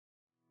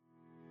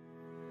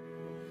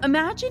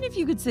Imagine if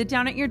you could sit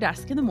down at your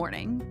desk in the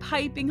morning,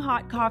 piping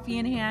hot coffee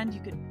in hand. You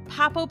could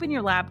pop open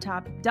your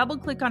laptop, double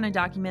click on a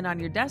document on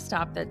your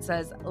desktop that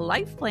says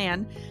Life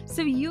Plan,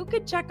 so you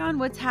could check on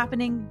what's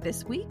happening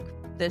this week,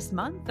 this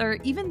month, or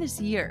even this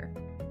year.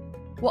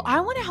 Well,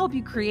 I want to help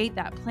you create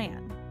that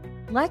plan.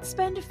 Let's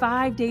spend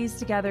 5 days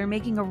together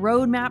making a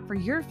roadmap for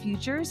your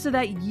future so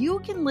that you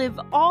can live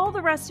all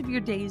the rest of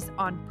your days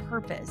on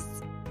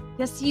purpose.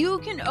 Yes, you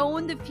can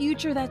own the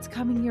future that's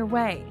coming your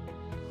way.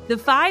 The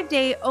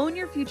 5-day Own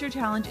Your Future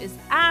Challenge is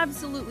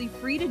absolutely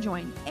free to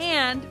join,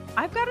 and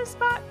I've got a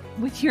spot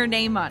with your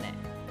name on it.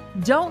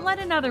 Don't let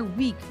another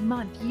week,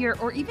 month, year,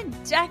 or even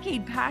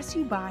decade pass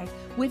you by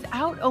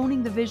without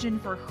owning the vision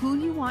for who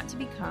you want to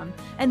become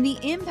and the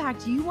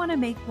impact you want to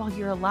make while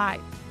you're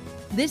alive.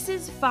 This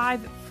is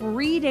 5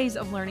 free days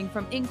of learning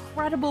from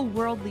incredible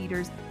world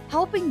leaders,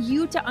 helping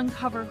you to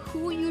uncover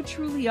who you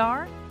truly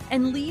are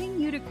and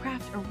leading you to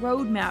craft a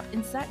roadmap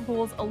and set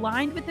goals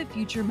aligned with the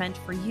future meant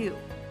for you.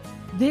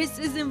 This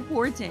is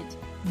important.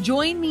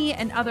 Join me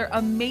and other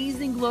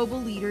amazing global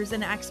leaders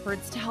and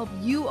experts to help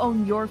you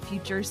own your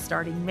future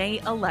starting May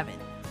 11th.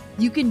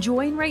 You can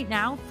join right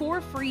now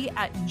for free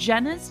at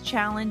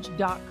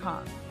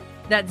jennaschallenge.com.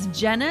 That's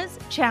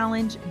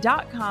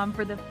jennaschallenge.com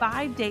for the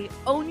 5-day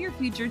Own Your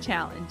Future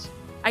Challenge.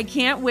 I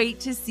can't wait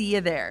to see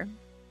you there.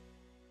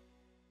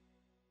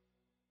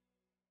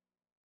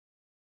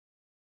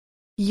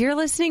 You're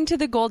listening to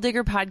the Goal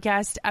Digger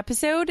Podcast,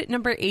 episode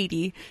number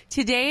 80.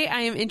 Today,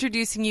 I am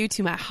introducing you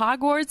to my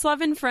Hogwarts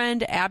loving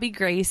friend, Abby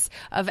Grace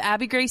of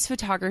Abby Grace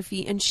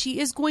Photography, and she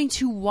is going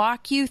to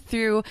walk you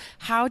through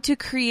how to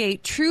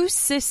create true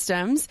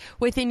systems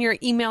within your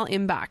email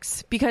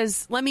inbox.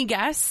 Because let me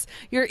guess,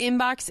 your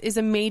inbox is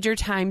a major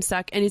time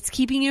suck and it's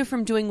keeping you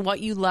from doing what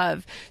you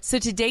love. So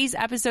today's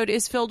episode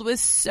is filled with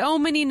so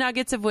many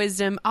nuggets of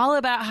wisdom, all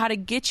about how to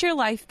get your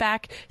life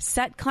back,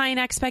 set client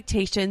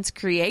expectations,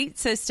 create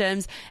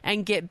systems,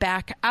 and get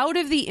back out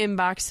of the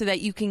inbox so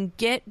that you can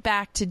get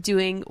back to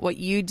doing what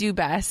you do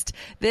best.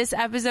 This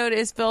episode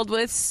is filled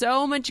with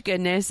so much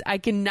goodness. I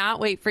cannot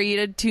wait for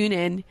you to tune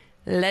in.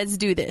 Let's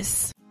do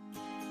this.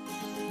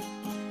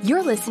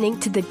 You're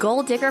listening to the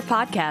Goal Digger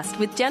Podcast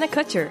with Jenna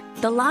Kutcher,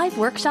 the live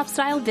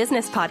workshop-style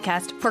business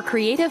podcast for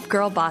creative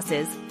girl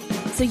bosses.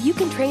 So you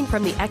can train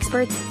from the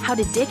experts how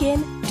to dig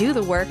in, do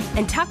the work,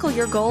 and tackle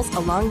your goals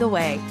along the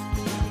way.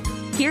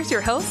 Here's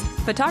your host,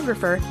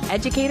 photographer,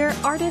 educator,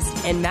 artist,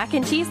 and mac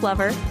and cheese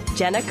lover,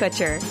 Jenna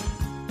Kutcher.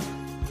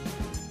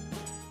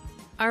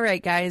 All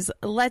right, guys,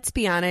 let's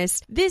be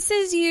honest. This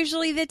is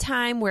usually the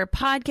time where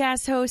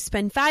podcast hosts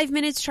spend 5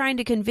 minutes trying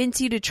to convince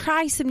you to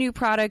try some new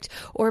product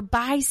or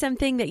buy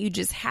something that you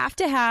just have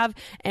to have.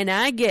 And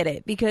I get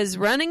it, because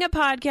running a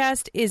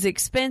podcast is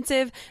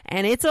expensive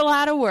and it's a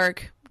lot of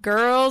work.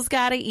 Girls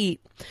gotta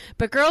eat.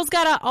 But girls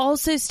gotta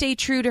also stay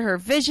true to her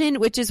vision,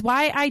 which is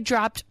why I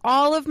dropped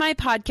all of my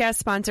podcast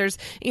sponsors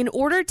in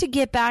order to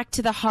get back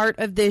to the heart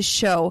of this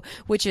show,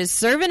 which is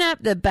serving up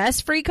the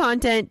best free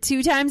content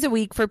 2 times a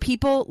week for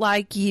people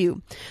like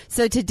you.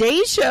 So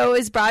today's show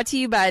is brought to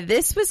you by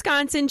this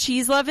Wisconsin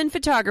cheese-loving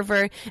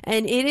photographer,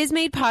 and it is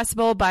made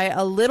possible by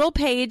a little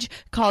page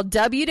called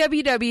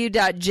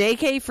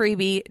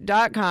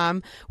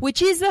www.jkfreebie.com,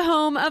 which is the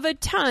home of a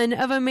ton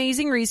of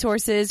amazing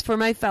resources for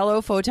my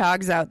fellow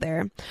photogs out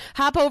there.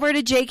 Hop over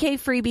to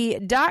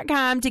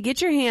jkfreebie.com to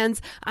get your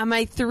hands on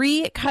my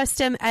 3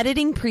 custom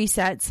editing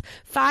presets,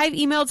 5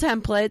 email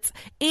templates,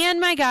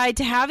 and my guide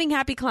to having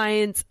happy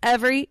clients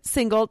every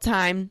single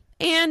time.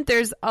 And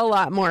there's a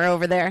lot more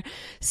over there.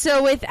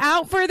 So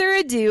without further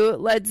ado,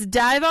 let's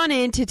dive on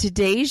into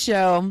today's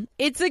show.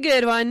 It's a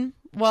good one.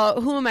 Well,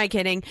 who am I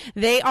kidding?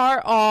 They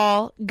are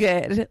all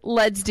good.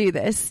 Let's do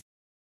this.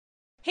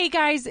 Hey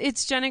guys,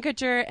 it's Jenna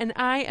Kutcher, and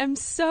I am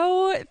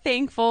so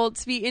thankful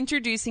to be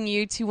introducing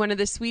you to one of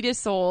the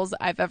sweetest souls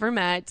I've ever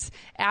met,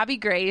 Abby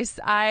Grace.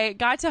 I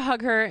got to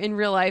hug her in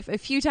real life a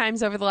few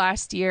times over the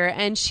last year,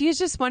 and she is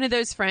just one of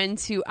those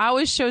friends who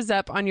always shows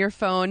up on your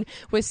phone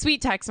with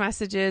sweet text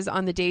messages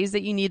on the days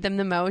that you need them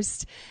the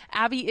most.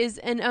 Abby is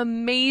an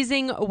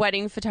amazing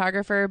wedding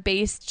photographer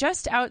based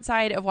just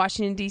outside of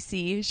Washington,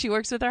 D.C. She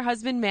works with her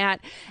husband, Matt,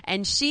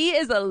 and she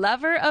is a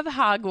lover of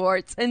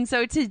Hogwarts. And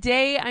so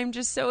today I'm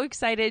just so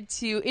excited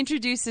to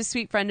introduce this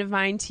sweet friend of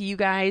mine to you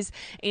guys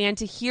and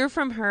to hear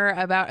from her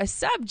about a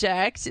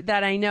subject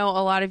that I know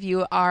a lot of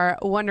you are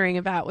wondering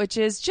about, which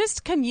is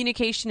just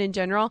communication in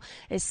general,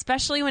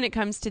 especially when it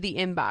comes to the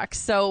inbox.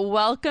 So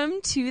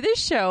welcome to the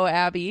show,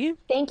 Abby.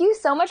 Thank you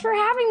so much for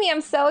having me.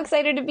 I'm so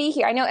excited to be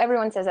here. I know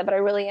everyone says that, but I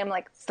really am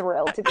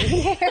thrilled to be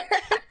here.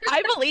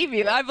 I believe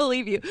you. I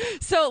believe you.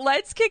 So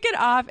let's kick it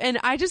off. And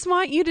I just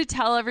want you to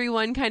tell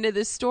everyone kind of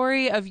the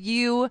story of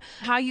you,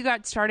 how you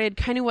got started,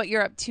 kind of what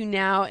you're up to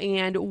now,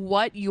 and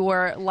what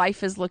your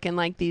life is looking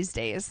like these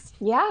days.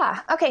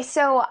 Yeah. Okay.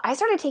 So I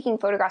started taking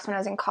photographs when I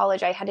was in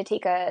college. I had to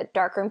take a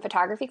darkroom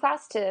photography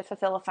class to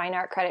fulfill a fine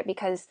art credit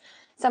because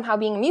somehow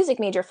being a music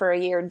major for a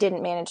year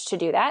didn't manage to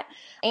do that.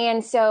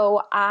 And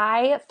so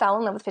I fell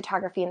in love with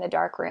photography in the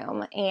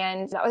darkroom.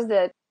 And that was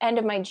the end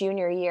of my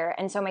junior year.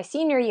 And so my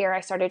senior year,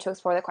 I started to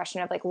explore the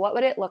question of like, what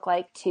would it look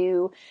like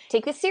to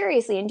take this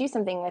seriously and do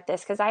something with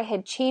this? Because I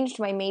had changed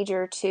my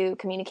major to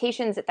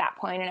communications at that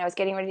point, and I was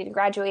getting ready to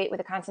graduate with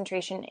a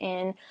concentration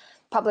in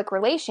public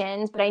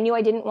relations, but I knew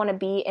I didn't want to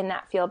be in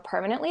that field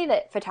permanently,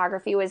 that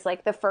photography was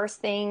like the first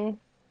thing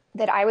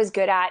that I was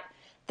good at,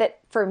 that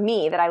for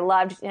me, that I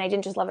loved, and I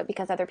didn't just love it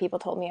because other people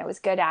told me I was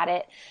good at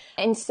it.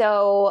 And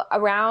so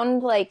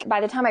around like,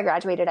 by the time I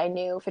graduated, I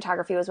knew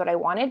photography was what I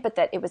wanted, but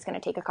that it was going to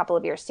take a couple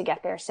of years to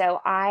get there.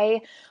 So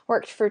I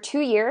worked for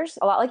 2 years,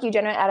 a lot like you,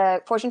 Jenna, at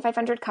a Fortune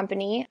 500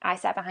 company. I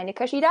sat behind a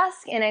cushy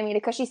desk and I made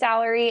a cushy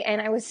salary,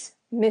 and I was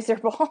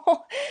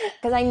miserable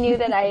because I knew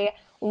that I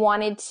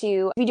wanted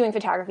to be doing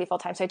photography full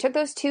time. So I took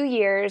those 2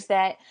 years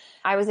that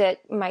I was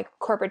at my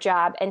corporate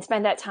job and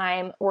spent that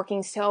time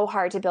working so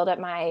hard to build up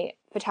my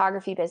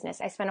photography business.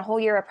 I spent a whole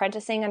year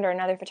apprenticing under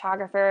another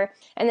photographer.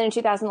 And then in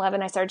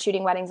 2011, I started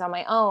shooting weddings on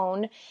my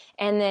own.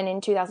 And then in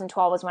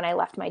 2012 was when I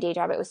left my day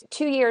job. It was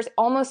 2 years,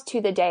 almost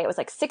to the day. It was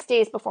like 6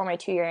 days before my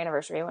 2-year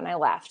anniversary when I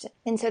left.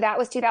 And so that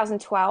was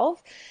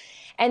 2012.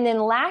 And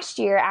then last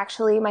year,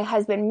 actually, my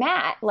husband,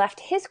 Matt, left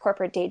his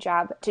corporate day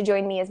job to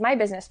join me as my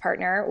business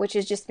partner, which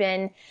has just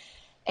been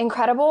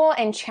incredible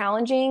and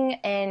challenging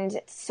and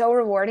so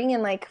rewarding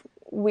and like,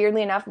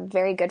 weirdly enough,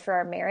 very good for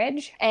our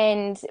marriage.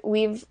 And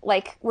we're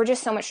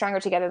just so much stronger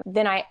together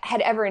than I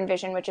had ever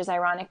envisioned, which is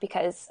ironic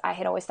because I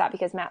had always thought,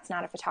 because Matt's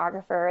not a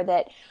photographer,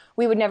 that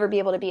we would never be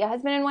able to be a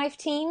husband and wife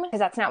team, because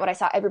that's not what I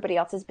saw everybody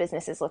else's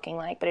businesses looking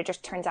like. But it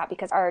just turns out,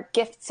 because our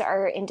gifts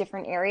are in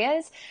different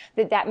areas,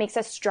 that makes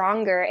us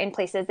stronger in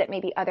places that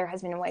maybe other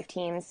husband and wife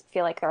teams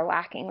feel like they're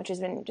lacking, which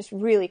has been just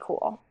really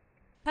cool.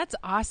 That's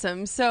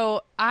awesome.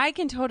 So I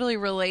can totally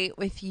relate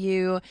with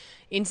you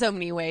in so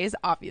many ways.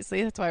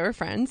 Obviously, that's why we're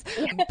friends.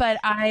 Yeah. But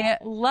I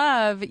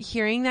love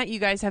hearing that you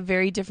guys have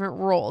very different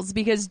roles,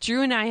 because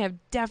Drew and I have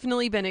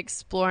definitely been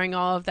exploring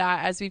all of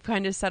that as we've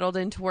kind of settled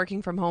into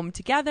working from home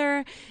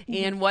together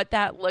and what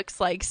that looks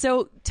like.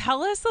 So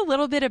tell us a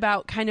little bit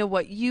about kind of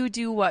what you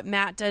do, what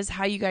Matt does,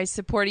 how you guys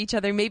support each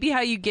other, maybe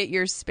how you get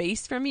your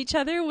space from each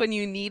other when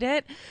you need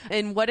it,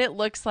 and what it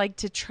looks like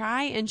to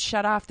try and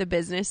shut off the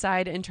business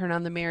side and turn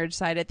on the marriage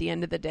side at the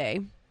end of the day.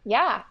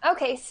 Yeah.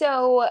 Okay.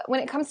 So when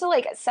it comes to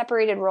like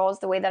separated roles,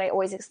 the way that I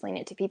always explain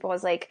it to people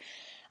is like,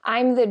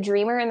 I'm the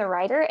dreamer and the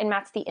writer, and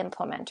Matt's the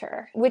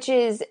implementer, which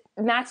is,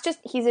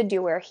 he's a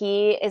doer.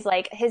 He is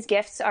like, his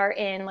gifts are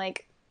in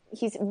like,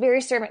 he's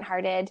very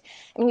servant-hearted,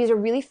 and he's a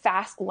really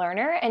fast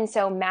learner. And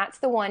so Matt's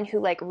the one who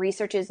like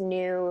researches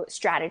new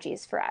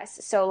strategies for us.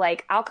 So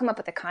like, I'll come up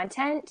with the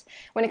content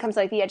when it comes to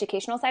like the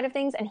educational side of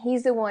things, and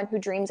he's the one who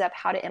dreams up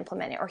how to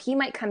implement it. Or he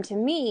might come to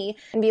me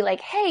and be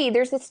like, hey,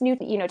 there's this new,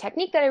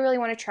 technique that I really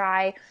want to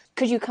try.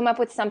 Could you come up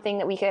with something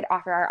that we could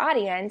offer our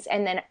audience?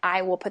 And then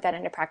I will put that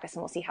into practice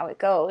and we'll see how it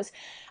goes,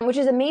 which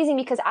is amazing,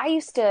 because I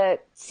used to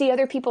see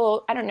other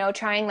people,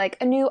 trying like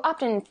a new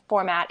opt-in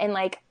format and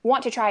like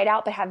want to try it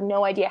out, but have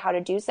no idea how to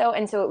do so.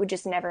 And so it would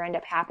just never end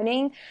up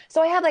happening.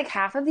 So I had like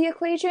half of the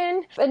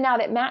equation, but now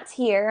that Matt's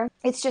here,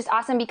 it's just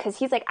awesome because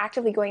he's like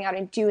actively going out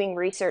and doing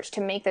research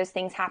to make those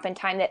things happen,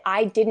 time that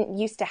I didn't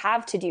used to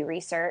have to do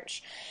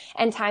research,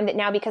 and time that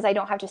now, because I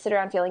don't have to sit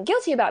around feeling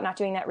guilty about not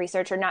doing that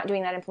research or not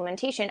doing that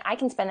implementation, I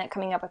can spend that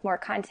coming up with more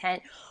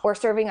content or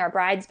serving our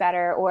brides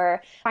better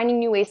or finding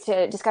new ways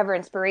to discover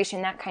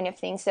inspiration, that kind of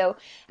thing. So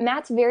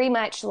Matt's very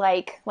much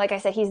like I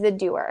said, he's the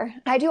doer.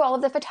 I do all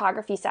of the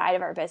photography side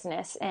of our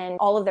business and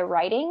all of the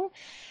writing.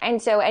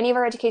 And so any of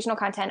our educational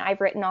content, I've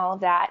written all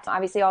of that.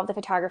 Obviously all of the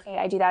photography,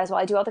 I do that as well.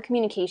 I do all the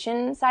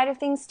communication side of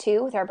things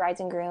too, with our brides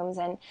and grooms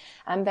and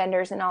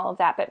vendors and all of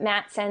that. But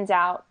Matt sends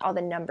out all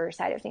the number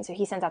side of things. So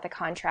he sends out the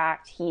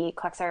contract, he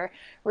collects our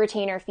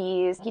retainer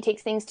fees, he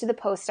takes things to the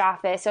post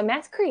office. So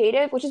Matt's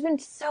creative, which has been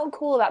so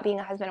cool about being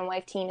a husband and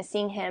wife team, is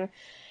seeing him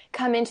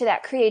come into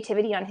that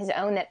creativity on his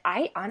own that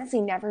I honestly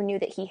never knew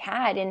that he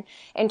had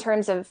in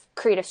terms of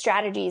creative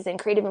strategies and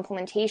creative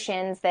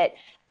implementations, that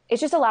it's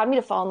just allowed me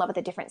to fall in love with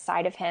a different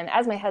side of him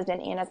as my husband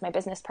and as my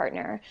business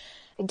partner.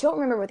 I don't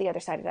remember what the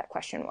other side of that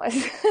question was.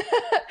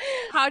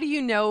 How do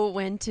you know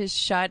when to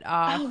shut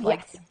off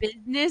the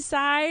business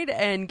side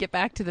and get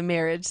back to the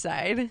marriage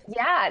side?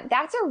 Yeah,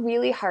 that's a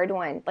really hard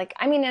one.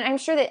 And I'm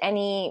sure that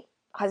any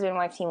husband and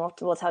wife team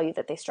will tell you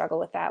that they struggle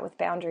with that, with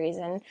boundaries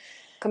and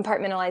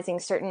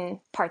compartmentalizing certain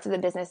parts of the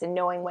business and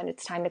knowing when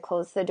it's time to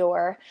close the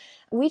door.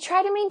 We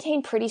try to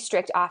maintain pretty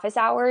strict office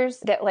hours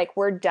that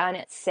we're done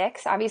at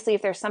 6. Obviously,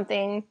 if there's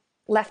something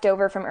left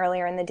over from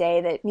earlier in the day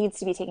that needs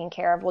to be taken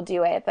care of, we'll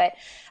do it. But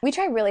we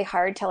try really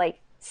hard to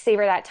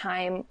savor that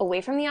time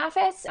away from the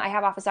office. I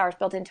have office hours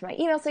built into my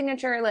email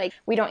signature.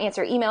 We don't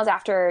answer emails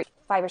after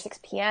 5 or 6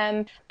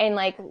 p.m. And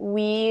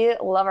we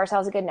love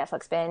ourselves a good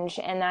Netflix binge.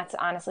 And that's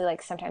honestly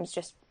sometimes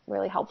just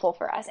really helpful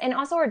for us. And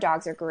also our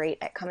dogs are great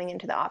at coming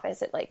into the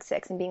office at like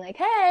 6 and being like,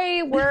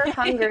 hey, we're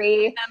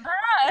hungry.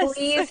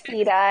 Please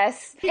feed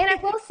us. And I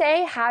will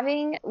say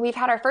we've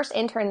had our first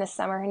intern this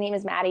summer. Her name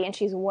is Maddie and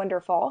she's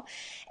wonderful.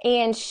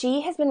 And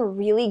she has been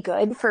really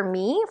good for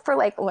me for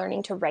like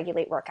learning to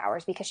regulate work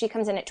hours because she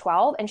comes in at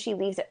 12 and she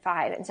leaves at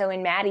 5. And so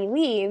when Maddie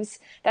leaves,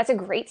 that's a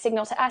great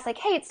signal to us. Like,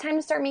 hey, it's time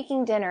to start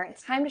making dinner.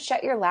 It's time to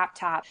shut your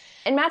laptop.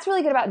 And Matt's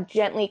really good about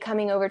gently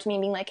coming over to me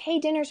and being like, hey,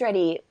 dinner's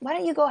ready. Why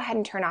don't you go ahead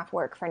and turn off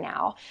work for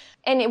now?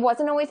 And it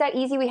wasn't always that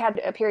easy. We had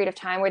a period of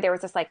time where there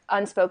was this like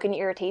unspoken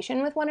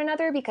irritation with one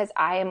another because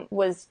I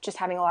was just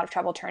having a lot of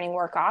trouble turning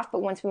work off.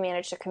 But once we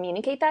managed to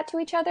communicate that to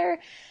each other,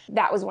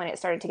 that was when it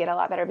started to get a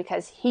lot better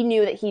because he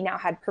knew that he now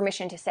had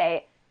permission to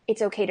say,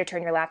 it's okay to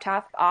turn your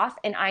laptop off.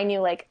 And I knew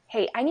like,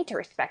 hey, I need to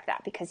respect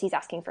that because he's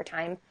asking for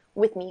time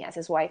with me as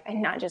his wife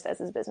and not just as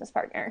his business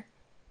partner.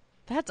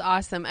 That's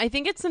awesome. I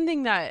think it's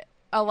something that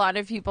a lot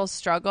of people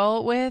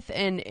struggle with,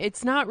 and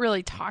it's not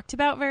really talked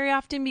about very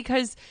often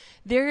because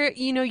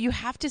you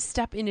have to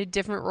step into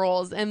different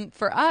roles. And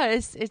for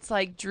us, it's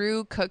like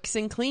Drew cooks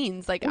and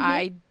cleans. Like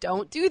I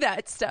don't do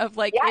that stuff.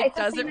 Like it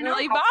doesn't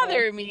really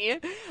bother me.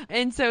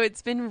 And so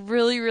it's been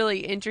really, really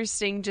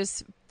interesting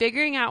just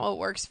figuring out what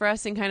works for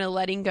us and kind of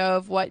letting go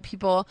of what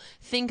people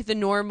think the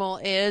normal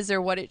is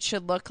or what it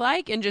should look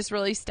like and just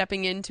really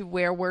stepping into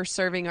where we're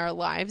serving our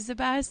lives the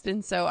best.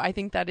 And so I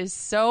think that is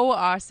so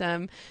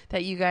awesome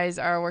that you guys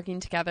are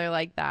working together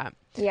like that.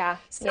 Yeah.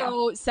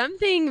 So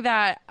something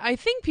that I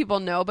think people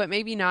know, but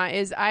maybe not,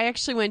 is I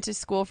actually went to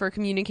school for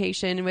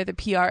communication with a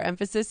PR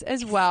emphasis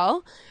as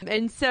well.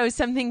 And so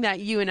something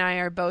that you and I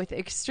are both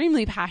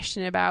extremely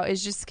passionate about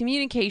is just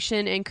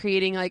communication and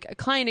creating like a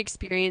client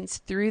experience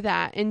through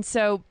that. And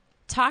so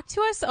talk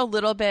to us a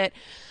little bit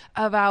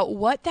about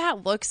what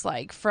that looks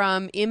like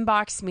from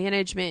inbox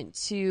management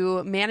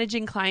to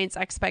managing clients'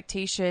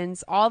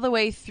 expectations all the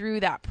way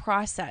through that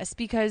process.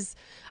 Because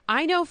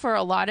I know for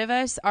a lot of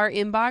us, our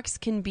inbox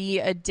can be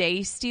a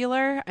day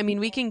stealer. I mean,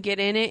 we can get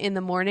in it in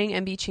the morning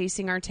and be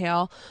chasing our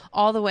tail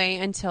all the way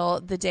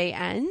until the day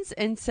ends.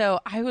 And so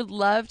I would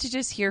love to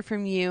just hear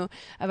from you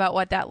about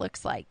what that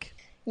looks like.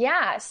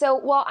 Yeah.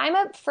 So, well, I'm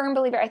a firm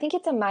believer. I think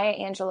it's a Maya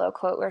Angelou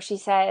quote where she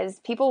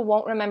says, people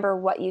won't remember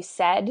what you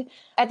said.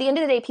 At the end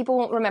of the day, people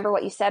won't remember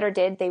what you said or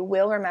did. They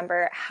will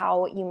remember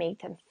how you made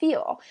them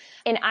feel.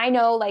 And I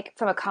know like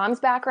from a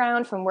comms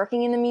background, from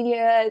working in the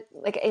media,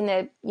 like in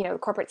the,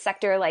 corporate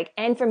sector, like,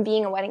 and from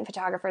being a wedding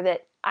photographer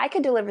that I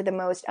could deliver the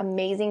most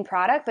amazing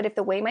product. But if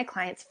the way my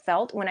clients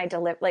felt when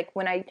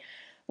I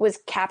was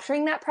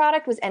capturing that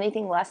product was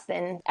anything less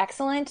than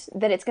excellent,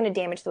 that it's going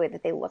to damage the way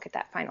that they look at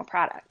that final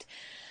product.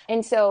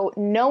 And so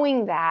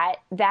knowing that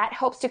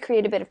helps to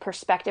create a bit of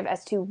perspective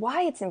as to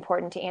why it's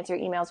important to answer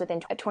emails within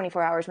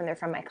 24 hours when they're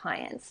from my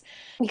clients.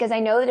 Because I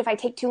know that if I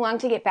take too long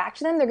to get back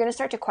to them, they're going to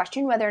start to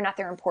question whether or not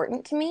they're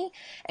important to me.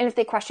 And if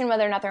they question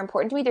whether or not they're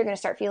important to me, they're going to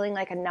start feeling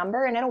like a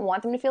number. And I don't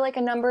want them to feel like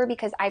a number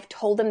because I've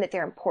told them that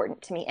they're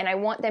important to me. And I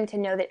want them to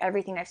know that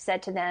everything I've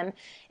said to them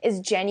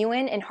is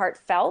genuine and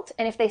heartfelt.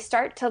 And if they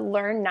start to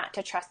learn not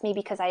to trust me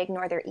because I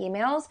ignore their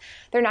emails,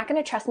 they're not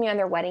going to trust me on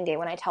their wedding day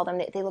when I tell them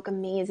that they look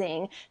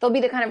amazing. They'll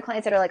be the kind of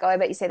clients that are like, oh, I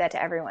bet you say that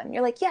to everyone.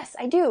 You're like, yes,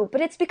 I do,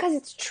 but it's because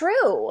it's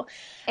true.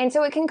 And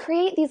so it can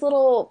create these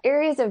little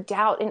areas of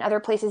doubt in other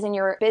places in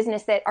your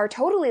business that are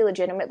totally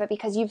legitimate, but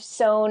because you've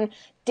sown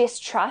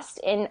distrust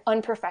and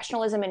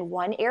unprofessionalism in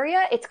one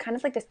area, it's kind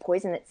of like this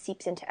poison that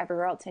seeps into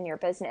everywhere else in your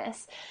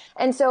business.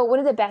 And so one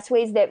of the best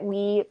ways that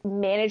we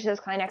manage those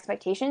client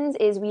expectations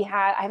is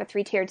I have a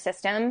 3-tiered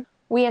system.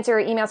 We answer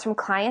emails from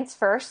clients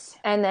first,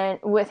 and then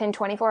within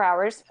 24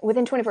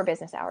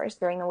 business hours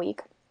during the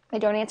week. I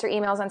don't answer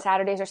emails on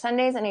Saturdays or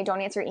Sundays, and I don't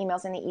answer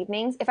emails in the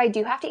evenings. If I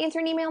do have to answer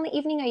an email in the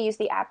evening, I use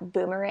the app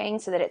Boomerang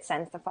so that it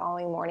sends the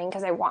following morning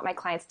because I want my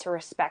clients to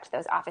respect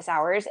those office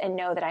hours and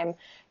know that I'm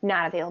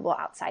not available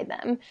outside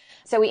them.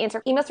 So we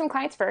answer emails from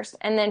clients first,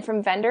 and then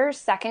from vendors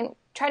second.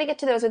 Try to get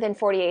to those within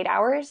 48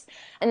 hours,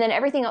 and then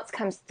everything else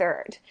comes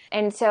third.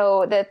 And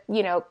so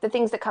the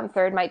things that come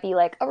third might be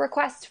like a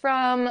request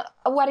from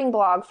a wedding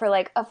blog for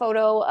like a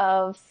photo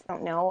of, I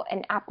don't know,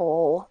 an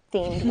apple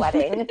themed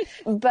wedding.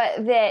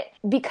 But that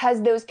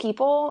because those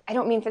people, I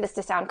don't mean for this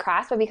to sound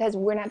crass, but because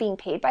we're not being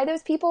paid by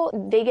those people,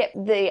 they get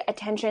the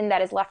attention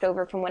that is left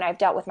over from when I've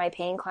dealt with my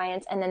paying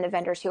clients and then the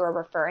vendors who are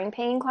referring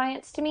paying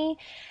clients to me.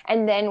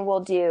 And then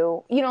we'll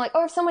do,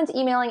 or if someone's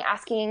emailing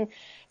asking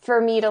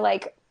for me to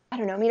like, I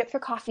don't know, meet up for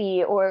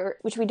coffee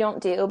which we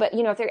don't do, but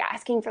if they're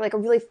asking for like a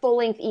really full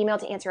length email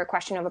to answer a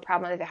question of a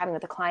problem that they're having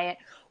with a client,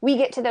 we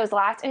get to those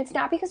last. And it's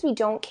not because we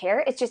don't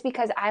care. It's just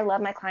because I love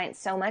my clients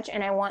so much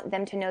and I want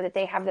them to know that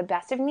they have the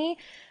best of me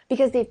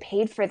because they've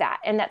paid for that.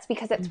 And that's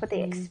because that's what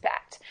they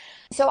expect.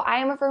 So I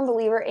am a firm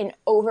believer in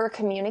over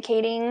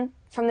communicating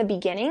from the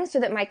beginning so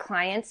that my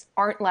clients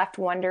aren't left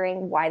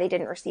wondering why they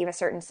didn't receive a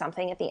certain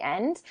something at the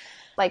end.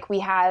 Like we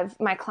have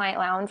my client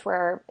lounge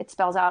where it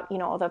spells out,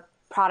 all the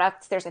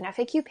products. There's an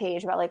FAQ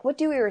page about like, what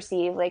do we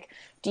receive? Like,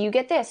 do you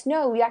get this?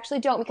 No, we actually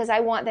don't, because I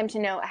want them to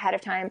know ahead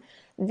of time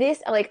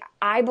this, like,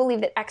 I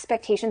believe that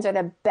expectations are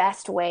the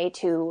best way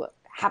to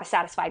have a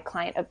satisfied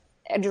client of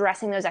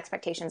addressing those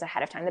expectations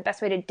ahead of time. The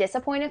best way to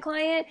disappoint a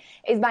client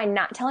is by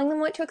not telling them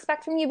what to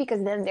expect from you,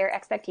 because then their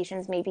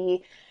expectations may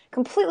be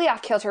completely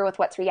off kilter with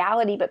what's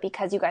reality, but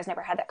because you guys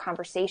never had that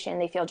conversation,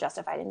 they feel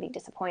justified in being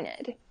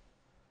disappointed.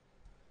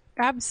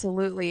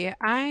 Absolutely.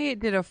 I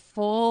did a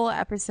full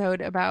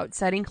episode about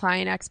setting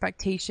client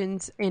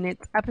expectations, and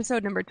it's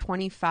episode number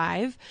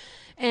 25.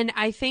 And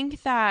I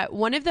think that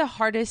one of the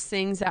hardest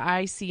things that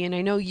I see, and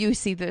I know you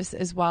see this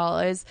as well,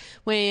 is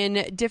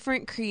when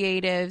different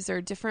creatives or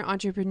different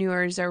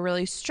entrepreneurs are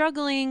really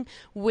struggling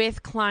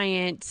with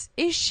client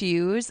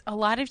issues, a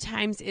lot of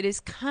times it is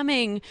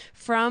coming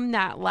from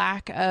that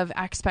lack of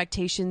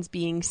expectations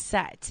being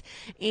set.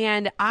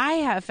 And I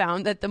have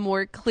found that the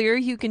more clear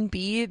you can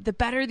be, the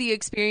better the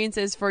experience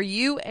is for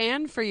you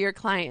and for your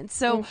clients.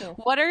 So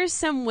what are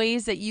some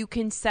ways that you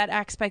can set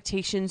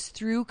expectations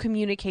through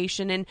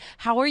communication, and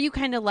how are you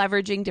kind of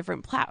leveraging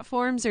different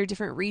platforms or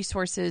different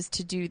resources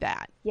to do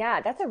that?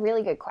 Yeah, that's a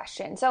really good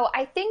question. So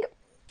I think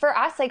for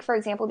us, like, for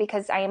example,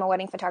 because I am a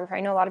wedding photographer,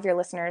 I know a lot of your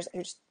listeners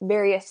are just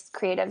various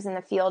creatives in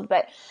the field,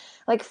 but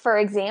like, for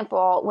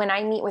example, when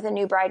I meet with a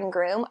new bride and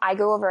groom, I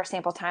go over a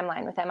sample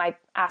timeline with them. I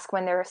ask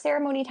when their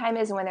ceremony time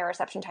is and when their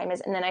reception time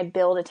is, and then I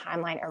build a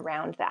timeline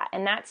around that.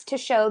 And that's to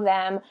show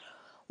them,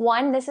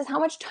 one, this is how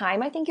much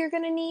time I think you're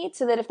going to need,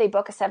 so that if they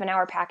book a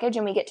 7-hour package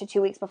and we get to 2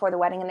 weeks before the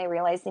wedding and they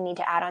realize they need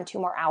to add on 2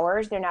 more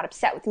hours, they're not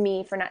upset with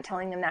me for not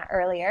telling them that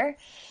earlier.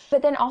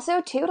 But then also,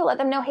 too, to let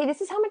them know, hey,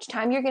 this is how much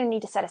time you're going to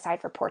need to set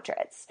aside for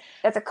portraits.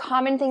 That's a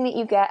common thing that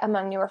you get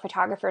among newer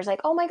photographers,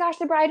 like, oh my gosh,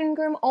 the bride and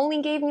groom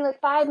only gave me like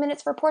 5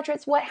 minutes for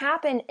portraits. What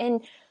happened?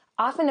 And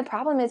often the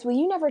problem is, well,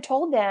 you never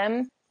told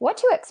them what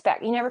to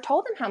expect. You never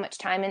told them how much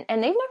time, and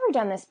they've never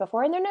done this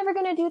before, and they're never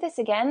going to do this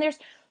again. There's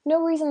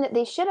no reason that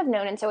they should have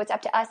known. And so it's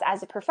up to us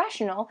as a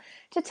professional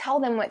to tell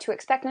them what to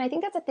expect. And I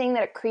think that's a thing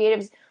that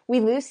creatives, we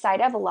lose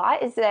sight of a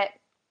lot, is that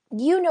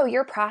you know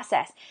your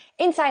process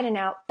inside and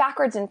out,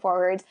 backwards and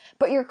forwards,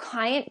 but your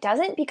client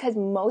doesn't, because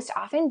most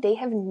often they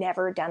have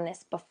never done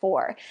this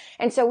before.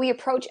 And so we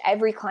approach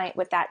every client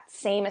with that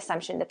same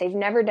assumption that they've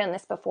never done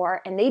this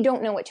before and they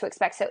don't know what to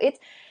expect. So it's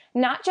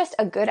not just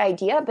a good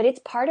idea, but it's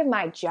part of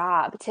my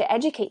job to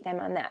educate them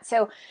on that.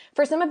 So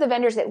for some of the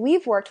vendors that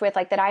we've worked with,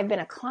 like that I've been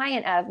a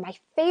client of, my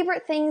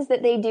favorite things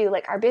that they do,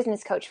 like our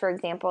business coach, for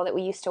example, that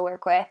we used to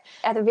work with,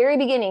 at the very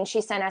beginning,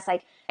 she sent us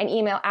like an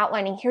email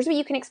outlining, here's what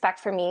you can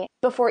expect from me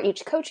before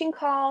each coaching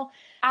call,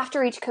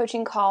 after each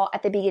coaching call,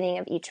 at the beginning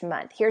of each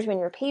month. Here's when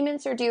your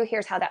payments are due.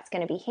 Here's how that's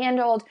going to be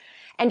handled.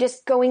 And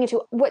just going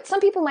into what some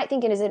people might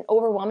think is an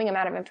overwhelming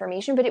amount of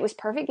information, but it was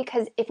perfect,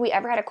 because if we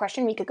ever had a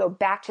question, we could go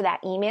back to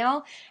that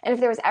email. And if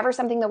there was ever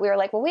something that we were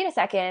like, well, wait a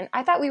second,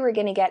 I thought we were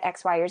going to get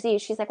X, Y, or Z.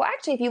 She's like, well,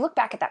 actually, if you look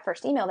back at that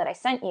first email that I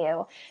sent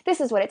you, this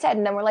is what it said.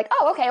 And then we're like,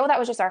 oh, okay, well, that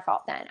was just our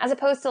fault then. As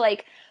opposed to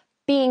like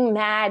being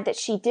mad that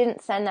she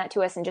didn't send that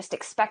to us and just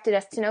expected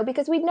us to know,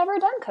 because we'd never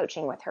done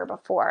coaching with her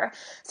before.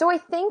 So I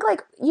think,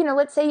 like, you know,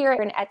 let's say you're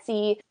an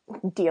Etsy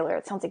dealer.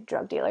 It sounds like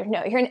drug dealer.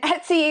 No, you're an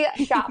Etsy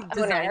shop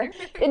owner.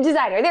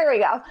 Designer. There we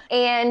go.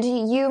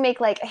 And you make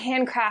like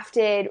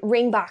handcrafted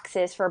ring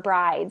boxes for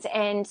brides.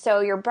 And so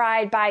your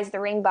bride buys the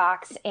ring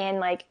box and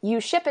like you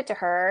ship it to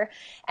her,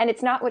 and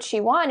it's not what she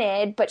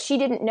wanted, but she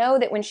didn't know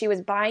that when she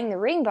was buying the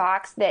ring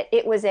box that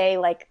it was a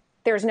like,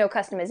 there's no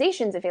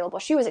customizations available.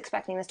 She was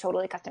expecting this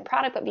totally custom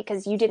product, but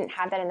because you didn't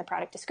have that in the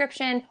product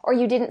description, or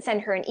you didn't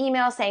send her an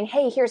email saying,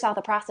 hey, here's how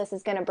the process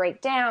is going to break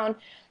down,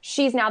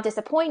 she's now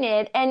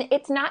disappointed. And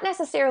it's not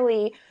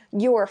necessarily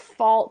your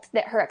fault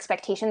that her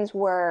expectations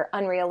were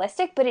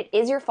unrealistic, but it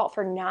is your fault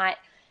for not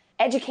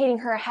educating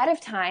her ahead of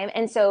time.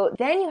 And so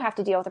then you have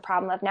to deal with the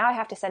problem of, now I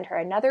have to send her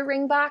another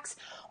ring box,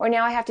 or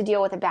now I have to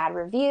deal with a bad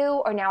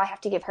review, or now I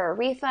have to give her a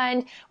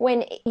refund.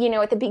 When, you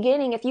know, at the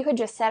beginning, if you had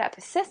just set up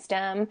a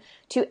system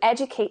to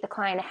educate the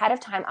client ahead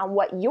of time on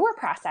what your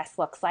process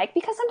looks like,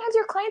 because sometimes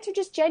your clients are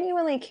just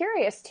genuinely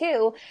curious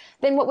too,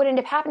 then what would end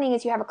up happening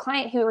is you have a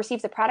client who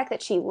receives a product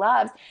that she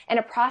loves and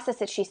a process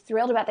that she's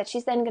thrilled about, that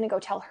she's then going to go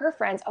tell her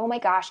friends, oh my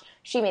gosh,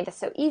 she made this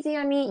so easy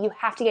on me. You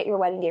have to get your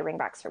wedding day ring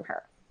box from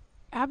her.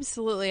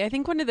 Absolutely. I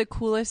think one of the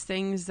coolest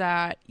things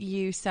that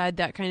you said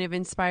that kind of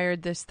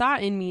inspired this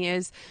thought in me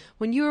is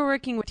when you were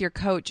working with your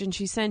coach and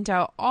she sent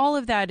out all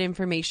of that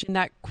information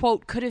that,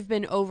 quote, could have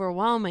been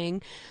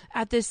overwhelming.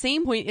 At the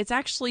same point, it's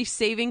actually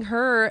saving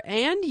her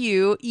and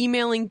you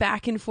emailing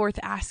back and forth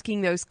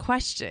asking those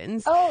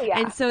questions. Oh, yeah.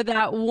 And so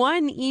that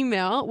one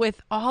email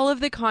with all of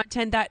the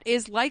content that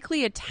is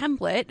likely a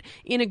template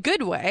in a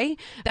good way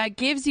that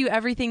gives you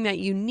everything that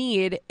you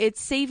need,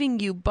 it's saving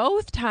you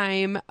both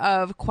time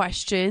of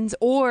questions,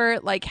 or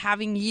like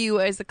having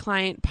you as a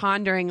client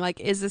pondering, like,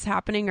 is this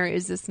happening or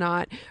is this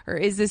not? Or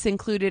is this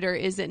included or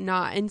is it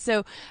not? And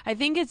so I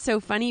think it's so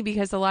funny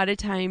because a lot of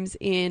times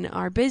in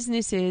our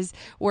businesses,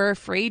 we're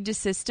afraid to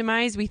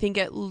systemize. We think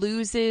it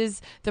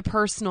loses the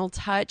personal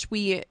touch.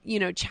 We, you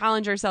know,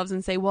 challenge ourselves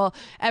and say, well,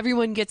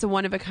 everyone gets a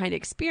one-of-a-kind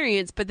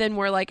experience, but then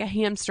we're like a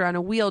hamster on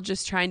a wheel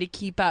just trying to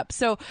keep up.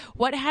 So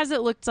what has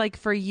it looked like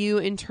for you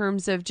in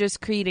terms of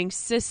just creating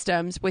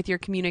systems with your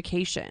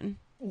communication?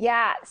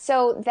 Yeah,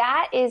 so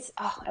that is,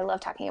 I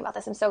love talking about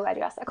this. I'm so glad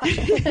you asked that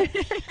question.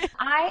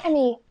 I am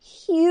a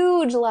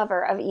huge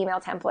lover of email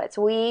templates.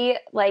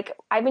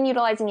 I've been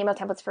utilizing email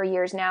templates for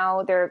years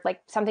now. They're like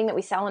something that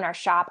we sell in our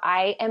shop.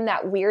 I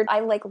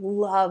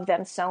love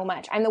them so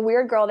much. I'm the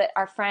weird girl that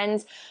our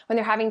friends, when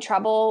they're having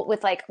trouble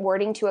with like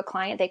wording to a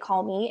client, they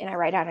call me and I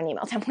write out an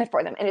email template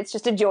for them. And it's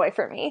just a joy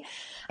for me.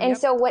 And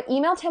so what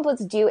email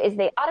templates do is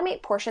they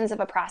automate portions of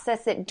a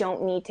process that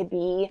don't need to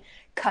be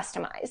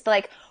customized.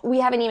 Like we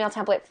have an email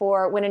template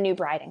for when a new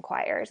bride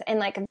inquires. And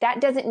like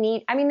that doesn't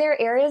need, there are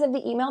areas of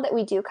the email that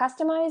we do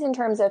customize in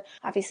terms of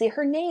obviously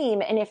her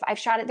name. And if I've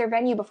shot at their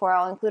venue before,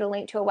 I'll include a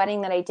link to a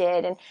wedding that I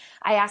did. And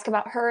I ask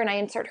about her and I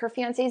insert her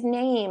fiance's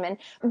name. And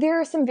there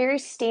are some very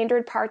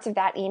standard parts of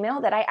that email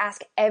that I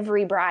ask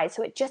every bride.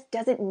 So it just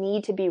doesn't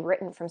need to be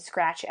written from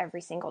scratch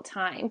every single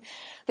time.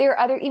 There are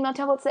other email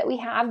templates that we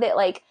have that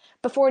like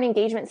before an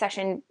engagement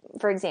session,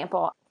 for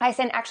example, I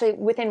send actually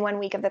within 1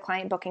 week of the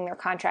client booking their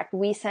contract,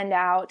 we send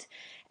out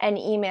an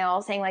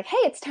email saying like, hey,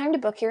 it's time to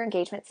book your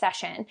engagement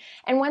session.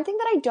 And one thing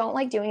that I don't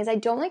like doing is I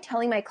don't like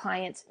telling my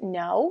clients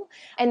no.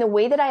 And the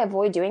way that I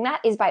avoid doing that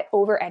is by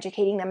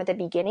over-educating them at the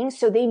beginning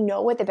so they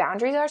know what the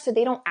boundaries are so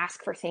they don't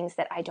ask for things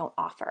that I don't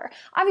offer.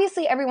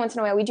 Obviously, every once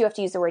in a while, we do have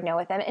to use the word no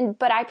with them.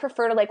 But I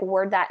prefer to like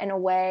word that in a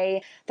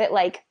way that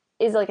like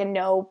is like a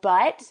no,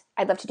 but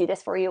I'd love to do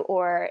this for you,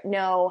 or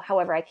no,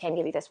 however, I can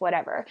give you this,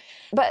 whatever.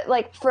 But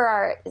like for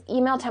our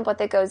email template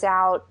that goes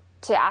out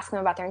to ask them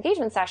about their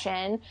engagement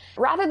session,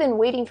 rather than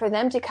waiting for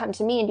them to come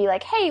to me and be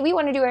like, hey, we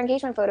want to do our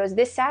engagement photos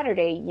this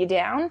Saturday, you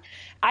down?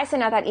 I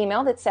send out that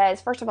email that says,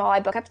 first of all, I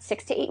book up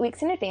 6 to 8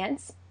 weeks in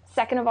advance.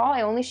 Second of all,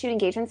 I only shoot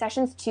engagement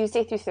sessions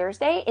Tuesday through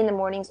Thursday in the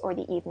mornings or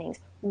the evenings.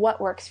 What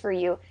works for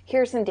you?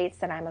 Here's some dates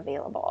that I'm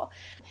available.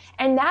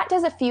 And that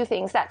does a few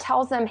things. That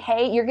tells them,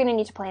 hey, you're going to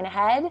need to plan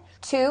ahead.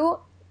 2,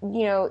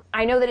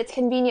 I know that it's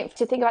convenient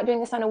to think about doing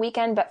this on a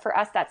weekend, but for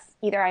us, that's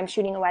either I'm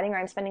shooting a wedding or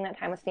I'm spending that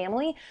time with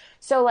family.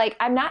 So like,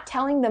 I'm not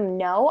telling them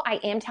no, I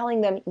am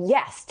telling them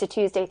yes to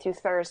Tuesday through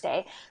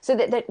Thursday so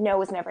that no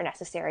was never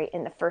necessary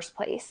in the first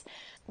place.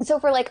 So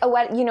for like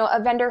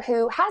a vendor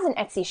who has an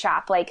Etsy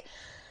shop, like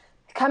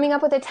coming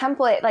up with a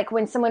template, like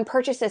when someone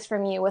purchases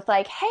from you with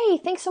like, hey,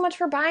 thanks so much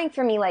for buying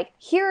from me. Like,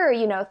 here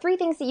are, 3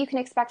 things that you can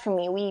expect from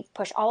me. We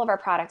push all of our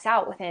products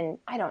out within,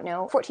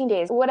 14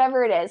 days,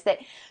 whatever it is, that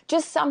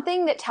just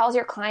something that tells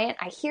your client,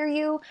 I hear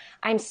you.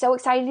 I'm so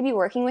excited to be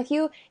working with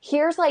you.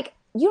 Here's like,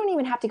 you don't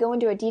even have to go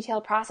into a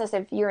detailed process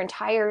of your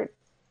entire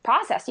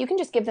process. You can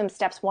just give them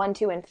steps 1,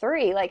 2, and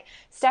 3. Like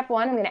step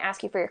 1, I'm going to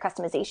ask you for your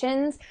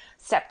customizations.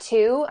 Step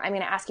 2, I'm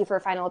going to ask you for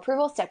a final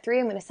approval. Step 3,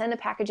 I'm going to send the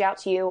package out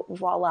to you.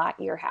 Voila,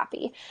 you're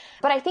happy.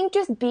 But I think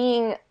just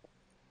being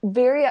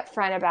very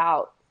upfront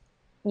about,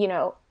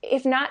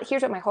 if not,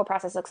 here's what my whole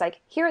process looks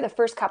like. Here are the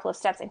first couple of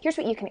steps, and here's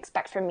what you can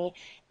expect from me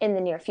in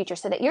the near future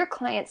so that your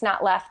client's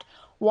not left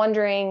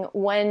wondering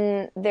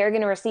when they're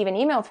going to receive an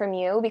email from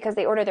you because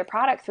they ordered their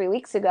product 3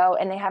 weeks ago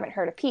and they haven't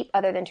heard a peep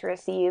other than to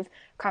receive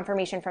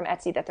confirmation from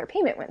Etsy that their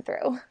payment went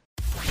through.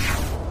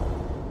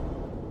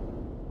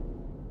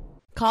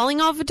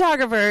 Calling all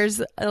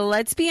photographers,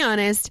 let's be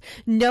honest,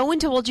 no one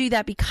told you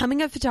that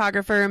becoming a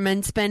photographer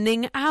meant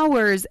spending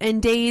hours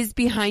and days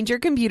behind your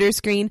computer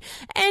screen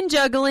and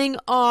juggling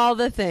all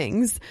the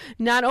things.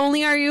 Not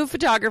only are you a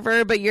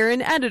photographer, but you're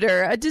an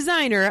editor, a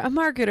designer, a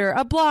marketer,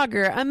 a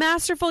blogger, a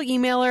masterful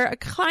emailer, a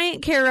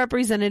client care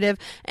representative,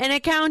 an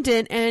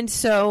accountant, and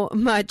so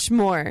much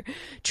more.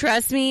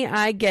 Trust me,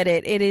 I get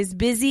it. It is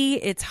busy,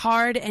 it's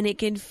hard, and it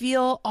can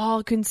feel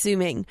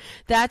all-consuming.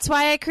 That's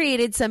why I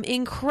created some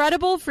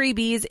incredible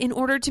freebies in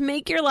order to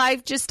make your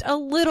life just a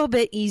little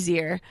bit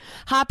easier.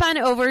 Hop on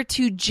over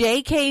to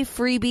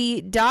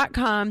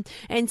jkfreebie.com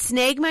and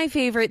snag my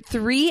favorite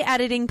 3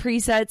 editing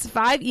presets,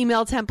 5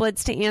 email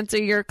templates to answer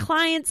your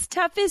clients'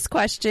 toughest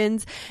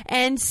questions,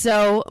 and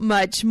so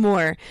much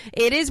more.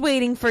 It is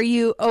waiting for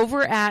you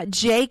over at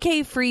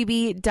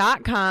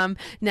jkfreebie.com.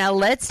 Now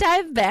let's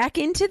dive back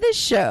into the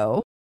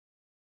show.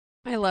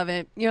 I love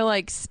it. You're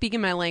like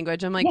speaking my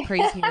language. I'm like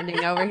praise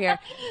handing over here.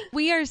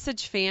 We are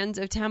such fans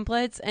of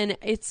templates, and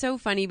it's so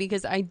funny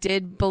because I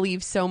did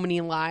believe so many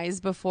lies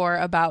before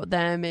about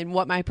them and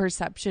what my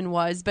perception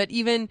was. But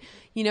even,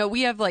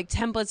 we have like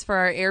templates for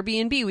our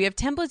Airbnb. We have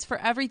templates for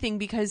everything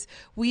because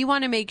we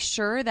want to make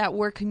sure that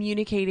we're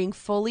communicating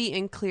fully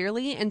and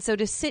clearly. And so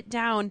to sit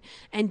down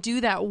and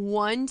do that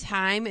one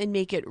time and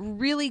make it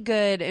really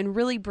good and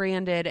really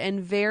branded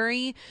and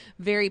very,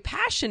 very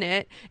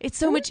passionate, it's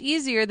so much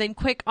easier than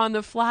quick on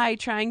the fly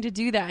trying to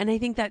do that. And I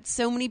think that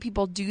so many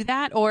people do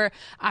that. Or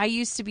I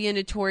used to be a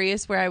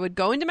notorious where I would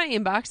go into my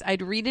inbox,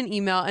 I'd read an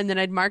email, and then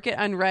I'd mark it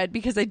unread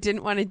because I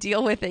didn't want to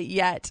deal with it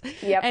yet.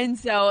 Yep. And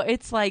so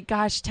it's like,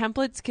 gosh,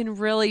 templates can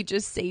really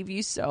just save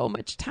you so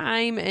much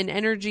time and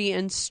energy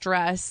and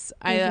stress.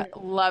 I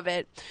love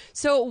it.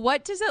 So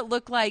what does it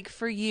look like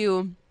for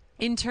you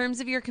In terms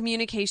of your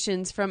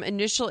communications from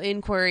initial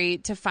inquiry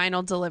to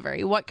final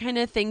delivery, what kind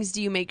of things do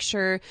you make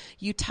sure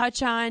you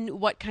touch on?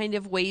 What kind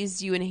of ways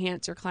do you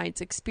enhance your client's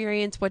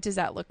experience? What does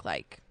that look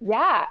like?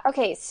 Yeah.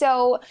 Okay.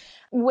 So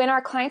when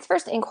our clients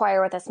first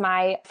inquire with us,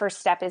 my first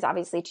step is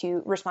obviously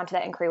to respond to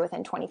that inquiry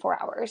within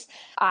 24 hours.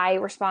 I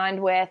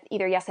respond with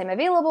either, yes, I'm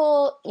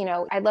available.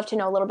 I'd love to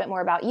know a little bit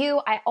more about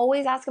you. I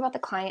always ask about the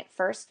client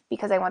first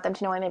because I want them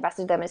to know I'm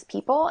invested in them as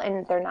people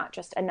and they're not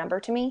just a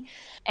number to me.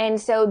 And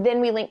so then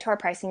we link to our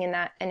pricing in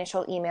that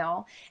initial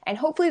email, and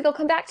hopefully they'll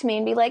come back to me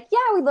and be like,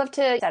 yeah, we'd love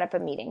to set up a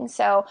meeting.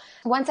 So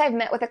once I've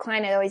met with a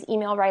client, I always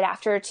email right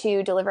after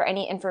to deliver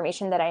any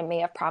information that I may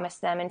have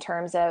promised them in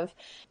terms of,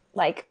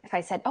 like, if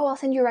I said, oh, I'll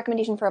send you a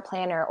recommendation for a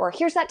planner, or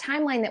here's that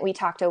timeline that we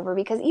talked over,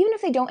 because even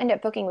if they don't end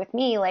up booking with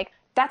me, like,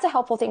 that's a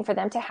helpful thing for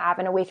them to have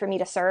and a way for me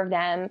to serve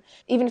them.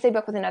 Even if they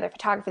book with another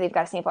photographer, they've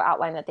got a sample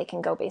outline that they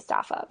can go based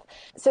off of.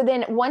 So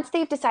then once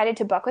they've decided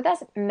to book with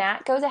us,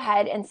 Matt goes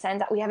ahead and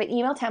sends out, we have an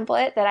email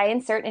template that I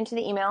insert into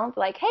the email,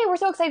 like, hey, we're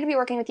so excited to be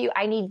working with you.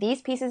 I need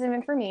these pieces of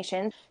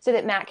information so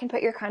that Matt can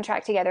put your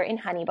contract together in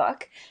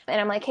HoneyBook.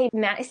 And I'm like, hey,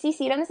 Matt is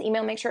CC'd on this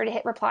email. Make sure to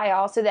hit reply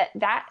all so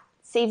that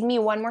saves me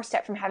one more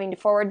step from having to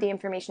forward the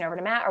information over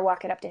to Matt or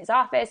walk it up to his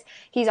office.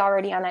 He's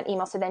already on that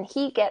email. So then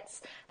he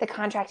gets the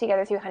contract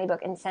together through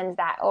HoneyBook and sends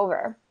that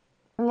over.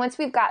 And once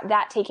we've got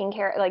that taken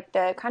care of, like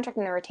the contract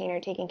and the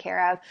retainer taken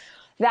care of,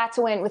 that's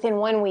when within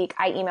 1 week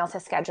I email to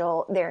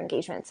schedule their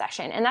engagement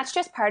session. And that's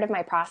just part of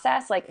my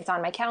process. Like, it's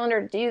on my calendar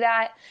to do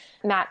that.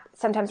 Matt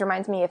sometimes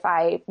reminds me if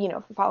I,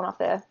 fallen off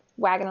the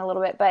wagon a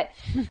little bit, but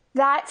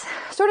that's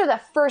sort of the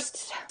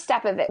first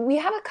step of it. We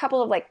have a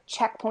couple of like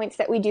checkpoints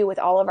that we do with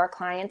all of our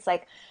clients,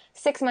 like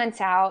 6 months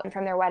out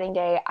from their wedding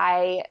day,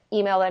 I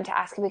email them to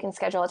ask if we can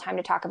schedule a time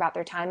to talk about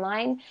their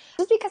timeline.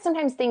 Just because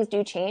sometimes things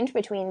do change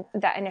between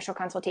that initial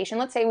consultation.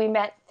 Let's say we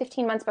met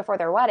 15 months before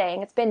their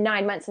wedding. It's been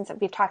 9 months since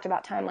we've talked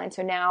about timeline.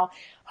 So now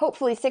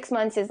hopefully 6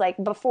 months is like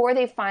before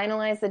they've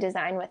finalized the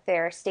design with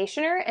their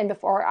stationer and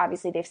before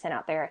obviously they've sent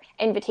out their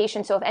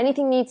invitation. So if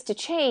anything needs to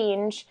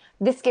change,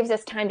 this gives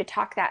us time to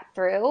talk that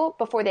through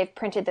before they've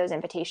printed those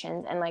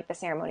invitations and like the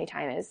ceremony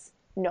time is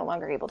no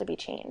longer able to be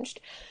changed.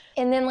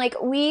 And then like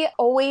we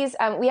always,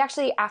 we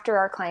actually, after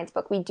our clients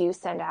book, we do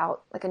send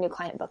out like a new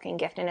client booking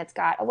gift, and it's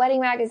got a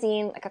wedding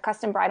magazine, like a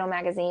custom bridal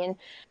magazine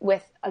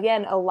with,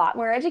 again, a lot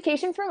more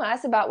education from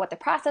us about what the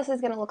process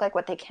is going to look like,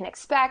 what they can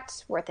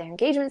expect, what their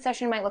engagement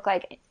session might look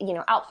like,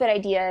 outfit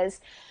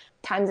ideas,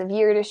 times of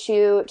year to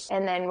shoot,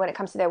 and then when it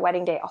comes to their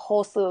wedding day, a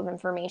whole slew of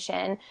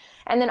information.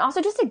 And then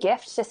also just a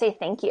gift to say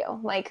thank you,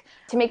 like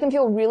to make them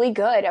feel really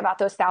good about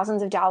those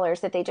thousands of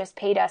dollars that they just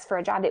paid us for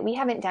a job that we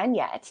haven't done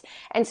yet.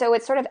 And so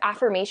it's sort of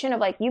affirmation of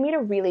like, you made a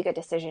really good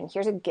decision.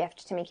 Here's a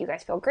gift to make you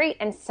guys feel great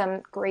and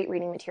some great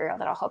reading material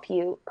that'll help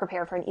you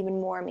prepare for an even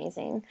more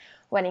amazing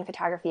wedding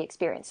photography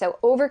experience. So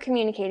over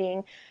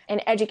communicating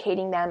and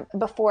educating them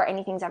before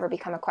anything's ever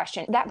become a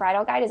question. That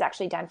bridal guide is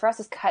actually done for us,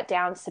 is cut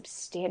down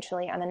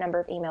substantially on the number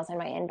of emails in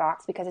my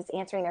inbox because it's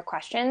answering their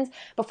questions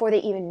before they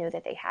even knew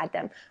that they had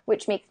them,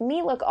 which makes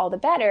me look all the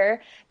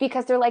better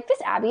because they're like,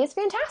 this Abby is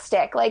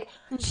fantastic. Like,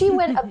 she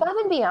went above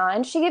and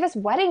beyond. She gave us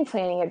wedding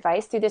planning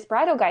advice through this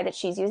bridal guide that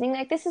she's using.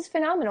 Like, this is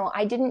phenomenal.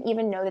 I didn't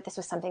even know that this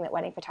was something that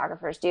wedding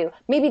photographers do.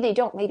 Maybe they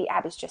don't. Maybe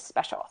Abby's just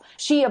special.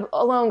 She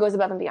alone goes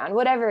above and beyond,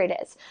 whatever it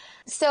is.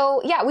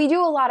 So yeah, we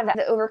do a lot of that,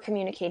 the over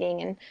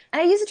communicating. And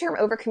I use the term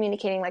over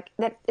communicating like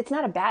that. It's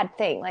not a bad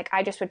thing. Like,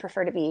 I just would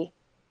prefer to be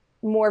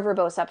more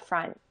verbose up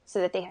front so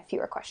that they have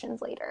fewer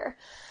questions later.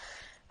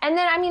 And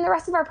then, the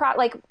rest of our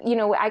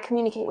I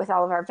communicate with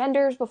all of our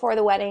vendors before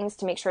the weddings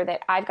to make sure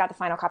that I've got the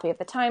final copy of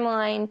the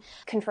timeline,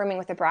 confirming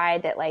with the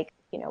bride that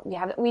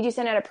we do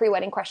send out a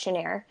pre-wedding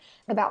questionnaire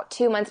about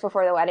 2 months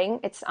before the wedding.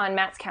 It's on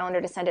Matt's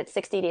calendar to send it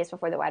 60 days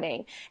before the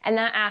wedding. And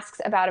that asks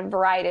about a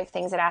variety of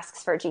things. It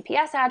asks for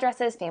GPS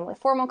addresses, family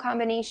formal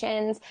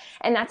combinations.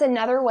 And that's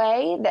another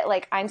way that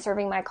I'm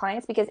serving my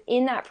clients, because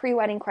in that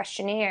pre-wedding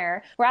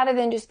questionnaire, rather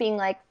than just being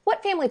like,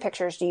 what family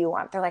pictures do you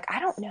want? They're like, I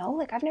don't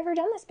know. I've never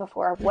done this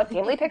before. What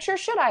family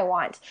pictures should I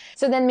want?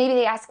 So then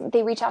maybe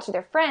they reach out to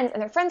their friends,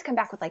 and their friends come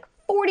back with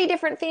 40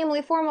 different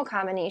family formal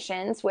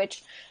combinations,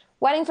 which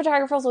wedding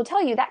photographers will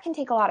tell you that can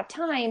take a lot of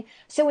time.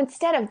 So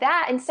instead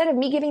of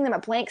me giving them a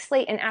blank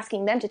slate and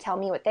asking them to tell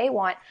me what they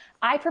want,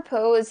 I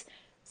propose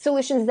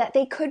solutions that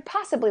they could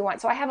possibly want.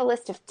 So I have a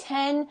list of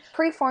 10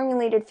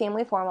 pre-formulated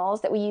family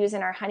formals that we use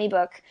in our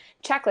HoneyBook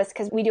checklist,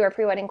 because we do our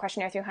pre-wedding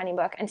questionnaire through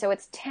HoneyBook. And so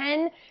it's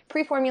 10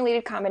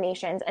 pre-formulated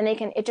combinations, and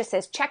it just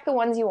says, check the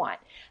ones you want.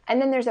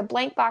 And then there's a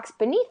blank box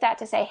beneath that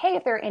to say, hey,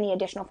 if there are any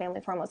additional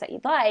family formals that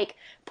you'd like,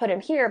 put them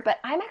here. But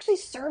I'm actually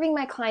serving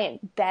my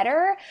client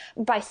better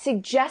by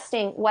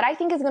suggesting what I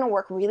think is going to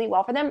work really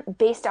well for them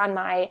based on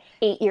my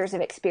 8 years of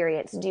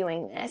experience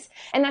doing this.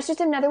 And that's just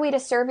another way to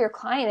serve your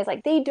client,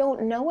 is they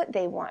don't know what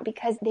they want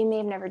because they may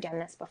have never done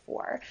this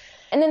before.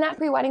 And then that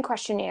pre-wedding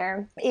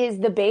questionnaire is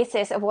the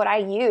basis of what I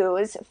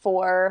use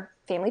for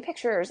family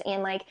pictures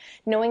and like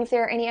knowing if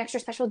there are any extra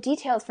special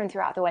details from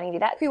throughout the wedding.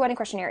 That pre-wedding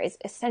questionnaire is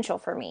essential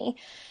for me.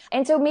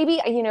 And so maybe,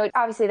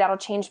 obviously that'll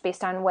change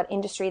based on what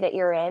industry that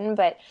you're in,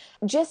 but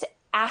just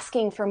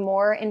asking for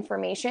more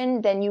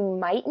information than you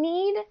might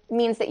need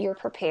means that you're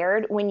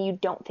prepared when you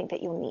don't think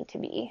that you'll need to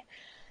be.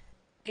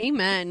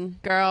 Amen,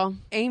 girl.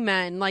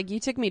 Amen. Like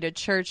you took me to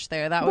church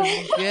there. That was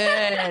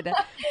good.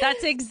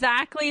 That's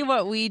exactly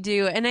what we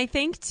do. And I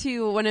think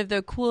too, one of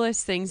the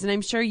coolest things, and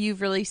I'm sure you've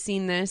really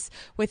seen this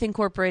with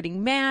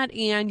incorporating Matt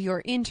and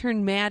your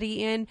intern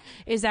Maddie in,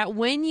 is that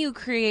when you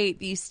create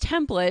these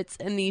templates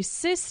and these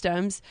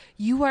systems,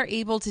 you are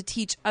able to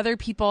teach other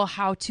people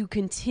how to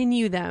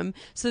continue them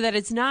so that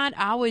it's not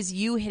always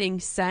you hitting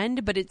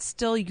send, but it's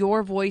still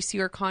your voice,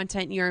 your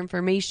content, your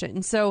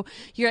information. So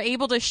you're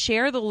able to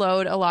share the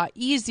load a lot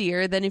easier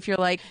than if you're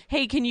like,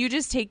 hey, can you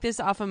just take this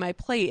off of my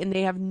plate? And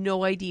they have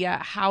no idea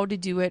how to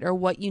do it or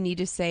what you need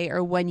to say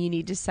or when you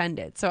need to send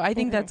it. So I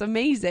think that's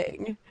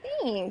amazing.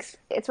 Thanks.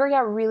 It's worked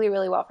out really,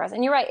 really well for us.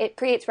 And you're right. It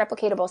creates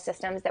replicatable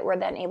systems that we're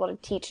then able to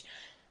teach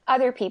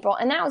other people.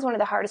 And that was one of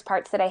the hardest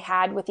parts that I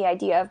had with the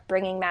idea of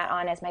bringing Matt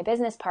on as my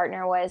business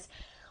partner was,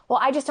 well,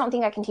 I just don't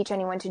think I can teach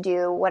anyone to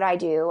do what I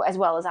do as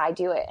well as I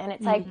do it. And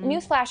it's like,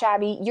 newsflash,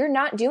 Abby, you're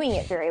not doing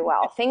it very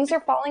well. Things are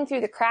falling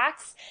through the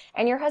cracks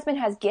and your husband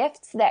has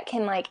gifts that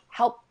can like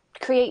help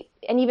create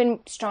an even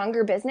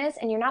stronger business.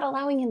 And you're not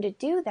allowing him to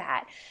do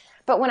that.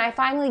 But when I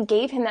finally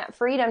gave him that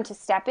freedom to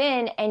step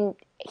in, and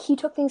he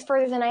took things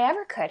further than I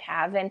ever could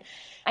have. And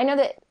I know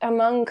that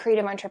among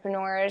creative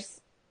entrepreneurs,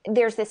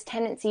 there's this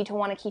tendency to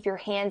want to keep your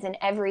hands in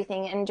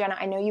everything. And Jenna,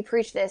 I know you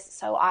preach this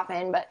so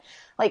often, but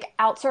like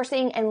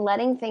outsourcing and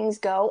letting things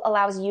go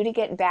allows you to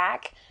get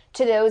back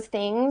to those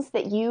things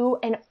that you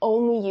and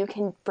only you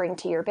can bring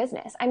to your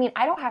business. I mean,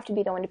 I don't have to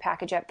be the one to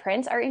package up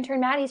prints. Our intern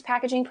Maddie's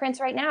packaging prints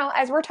right now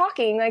as we're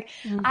talking. Like,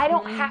 I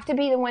don't have to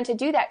be the one to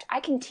do that. I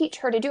can teach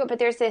her to do it, but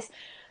there's this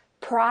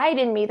pride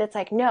in me that's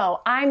like,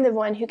 no, I'm the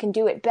one who can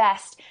do it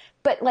best.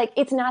 But like,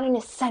 it's not an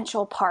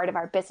essential part of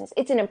our business.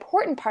 It's an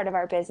important part of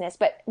our business.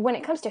 But when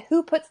it comes to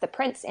who puts the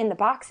prints in the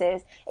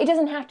boxes, it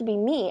doesn't have to be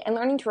me. And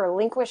learning to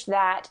relinquish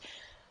that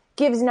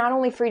gives not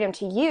only freedom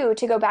to you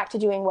to go back to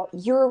doing what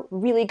you're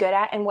really good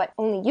at and what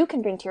only you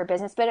can bring to your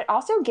business, but it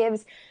also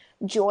gives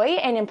joy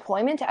and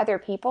employment to other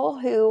people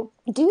who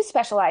do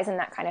specialize in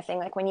that kind of thing.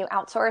 Like when you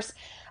outsource,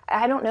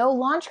 I don't know,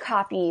 launch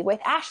copy with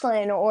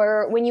Ashlyn,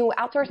 or when you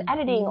outsource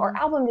editing or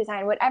album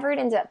design, whatever it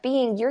ends up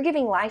being, you're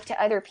giving life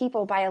to other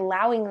people by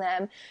allowing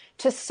them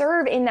to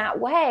serve in that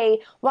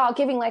way while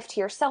giving life to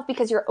yourself,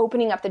 because you're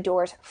opening up the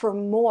doors for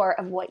more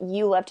of what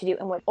you love to do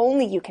and what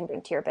only you can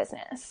bring to your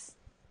business.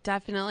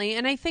 Definitely.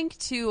 And I think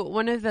too,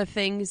 one of the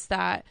things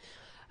that,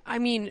 I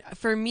mean,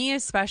 for me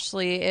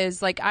especially,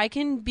 is like I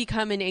can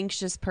become an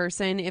anxious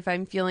person if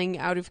I'm feeling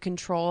out of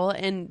control.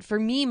 And for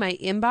me, my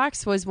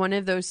inbox was one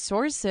of those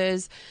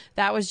sources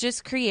that was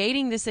just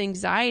creating this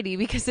anxiety,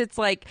 because it's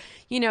like,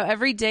 you know,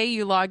 every day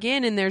you log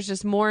in and there's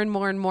just more and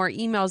more and more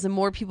emails and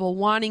more people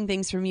wanting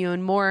things from you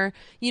and more,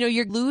 you know,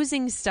 you're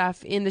losing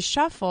stuff in the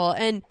shuffle.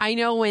 And I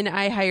know when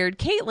I hired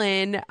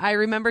Caitlin, I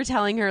remember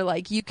telling her,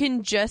 like, you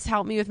can just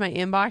help me with my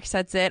inbox.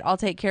 That's it. I'll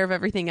take care of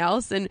everything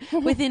else. And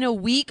within a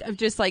week of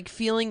just like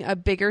feeling a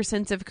bigger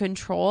sense of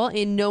control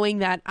in knowing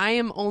that I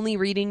am only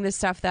reading the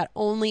stuff that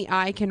only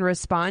I can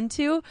respond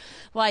to.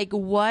 Like,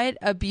 what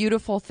a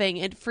beautiful thing.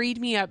 It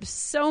freed me up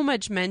so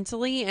much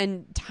mentally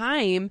and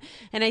time.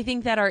 And I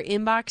think that our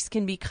inbox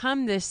can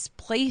become this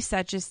place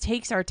that just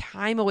takes our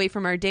time away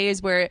from our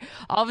days, where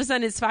all of a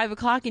sudden it's 5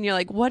 o'clock and you're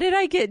like, what did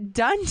I get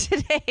done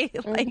today?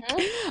 Like,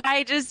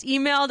 I just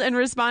emailed and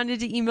responded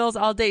to emails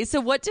all day.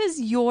 So what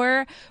does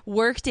your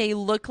workday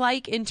look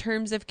like in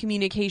terms of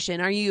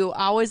communication? Are you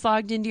always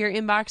logged into your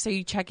inbox? Are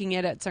you checking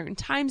it at certain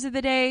times of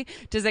the day?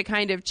 Does it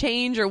kind of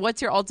change, or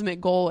what's your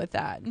ultimate goal with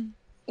that?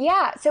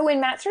 Yeah. So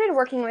when Matt started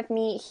working with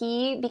me,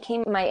 he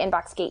became my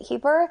inbox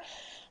gatekeeper.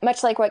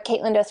 Much like what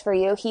Caitlin does for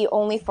you, he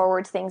only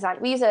forwards things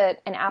on. We use an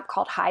app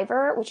called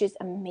Hiver, which is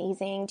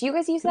amazing. Do you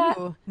guys use that?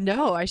 Ooh,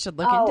 no, I should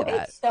look into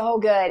that. It's so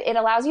good. It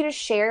allows you to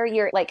share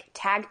your, like,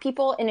 tag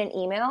people in an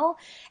email.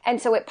 And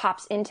so it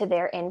pops into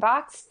their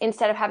inbox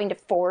instead of having to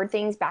forward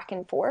things back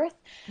and forth.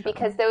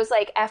 Because those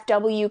like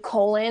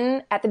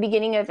FW : at the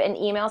beginning of an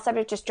email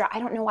subject I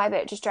don't know why, but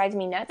it just drives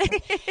me nuts.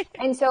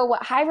 And so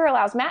what Hiver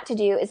allows Matt to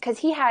do is, because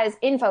he has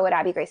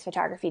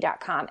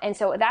info@abbygracephotography.com. And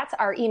so that's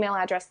our email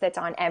address that's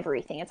on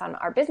everything. It's on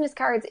our business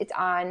cards. It's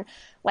on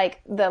like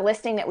the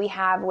listing that we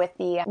have with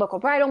the local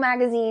bridal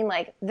magazine.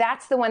 Like,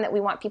 that's the one that we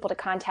want people to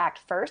contact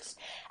first.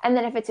 And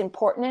then if it's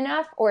important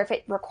enough, or if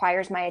it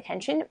requires my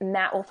attention,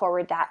 Matt will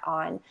forward that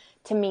on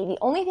to me. The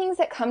only things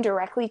that come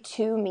directly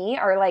to me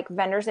are like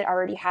vendors that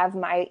already have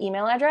my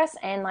email address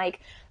and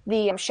like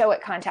the show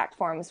it contact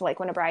forms, like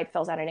when a bride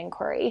fills out an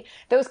inquiry,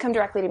 those come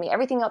directly to me.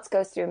 Everything else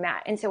goes through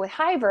Matt. And so with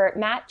Hivert,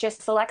 Matt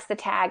just selects the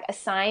tag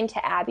assigned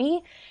to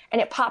Abby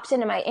and it pops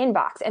into my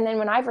inbox. And then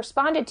when I've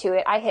responded to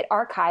it, I hit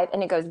archive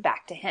and it goes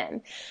back to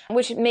him,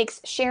 which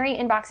makes sharing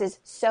inboxes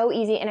so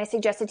easy. And I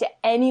suggest it to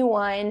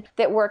anyone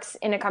that works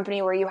in a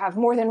company where you have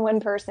more than one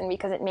person,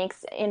 because it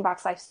makes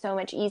inbox life so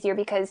much easier.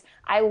 Because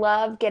I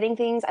love getting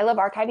things, I love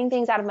archiving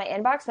things out of my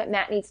inbox, but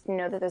Matt needs to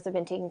know that those have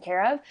been taken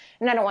care of.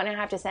 And I don't want to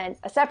have to send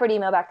a separate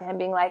email back to him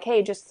being like,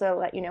 hey, just to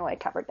let you know I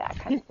covered that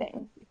kind of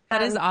thing.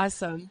 That is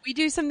awesome. We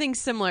do something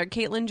similar.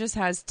 Caitlin just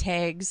has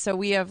tags. So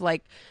we have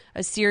like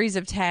a series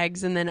of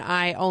tags, and then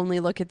I only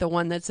look at the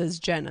one that says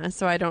Jenna.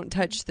 So I don't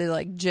touch the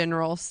like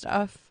general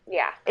stuff.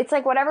 Yeah. It's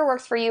like whatever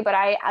works for you, but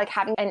I like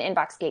having an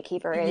inbox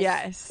gatekeeper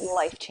is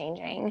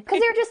life-changing.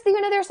 Because they're just,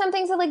 there's some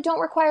things that like don't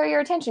require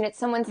your attention. It's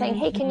someone saying,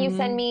 hey, can you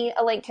send me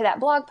a link to that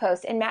blog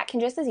post? And Matt can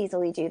just as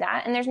easily do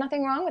that. And there's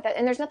nothing wrong with it.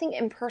 And there's nothing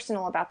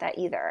impersonal about that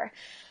either.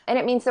 And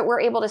it means that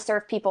we're able to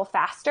serve people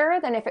faster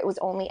than if it was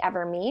only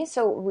ever me.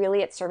 So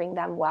really it's serving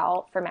them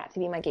well for Matt to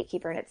be my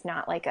gatekeeper. And it's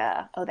not like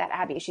that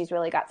Abby, she's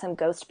really got some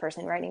ghost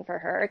person writing for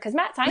her. Because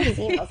Matt signs his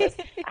emails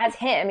as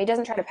him. He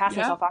doesn't try to pass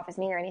himself off as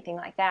me or anything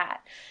like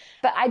that.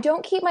 But I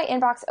don't keep my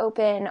inbox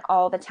open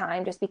all the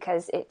time just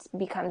because it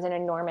becomes an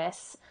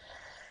enormous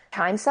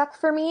time suck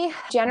for me.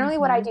 Generally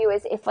what I do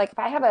is if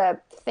I have a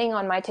thing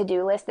on my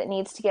to-do list that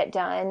needs to get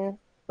done,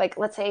 like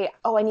let's say,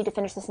 I need to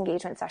finish this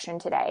engagement session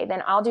today,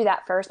 then I'll do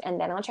that first and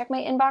then I'll check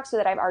my inbox so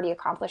that I've already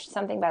accomplished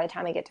something by the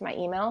time I get to my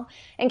email,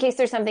 in case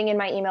there's something in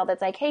my email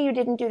that's like, hey, you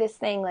didn't do this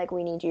thing, like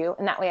we need you.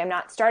 And that way I'm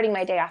not starting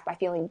my day off by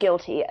feeling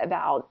guilty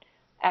about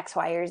X,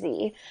 Y, or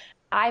Z.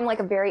 I'm like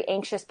a very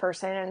anxious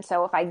person. And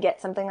so if I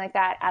get something like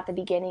that at the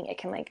beginning, it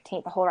can like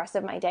taint the whole rest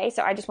of my day.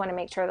 So I just want to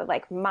make sure that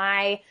like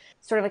my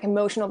sort of like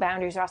emotional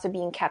boundaries are also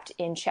being kept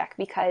in check,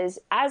 because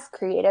as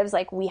creatives,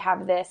 like we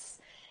have this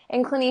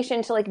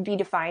inclination to like be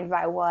defined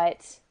by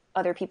what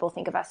other people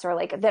think of us, or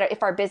like that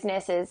if our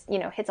business is,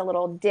 hits a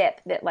little dip,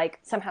 that like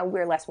somehow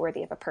we're less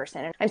worthy of a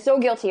person. And I'm so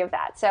guilty of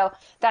that. So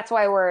that's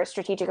why we're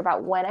strategic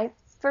about when I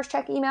first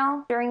check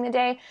email during the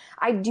day.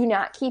 I do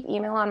not keep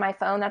email on my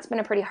phone. That's been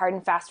a pretty hard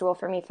and fast rule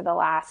for me for the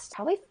last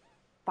probably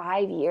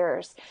 5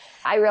 years.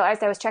 I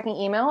realized I was checking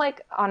email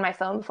like on my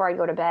phone before I'd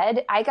go to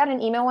bed. I got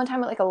an email one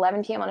time at like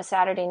 11 p.m. on a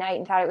Saturday night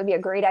and thought it would be a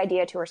great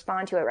idea to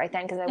respond to it right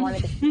then, because I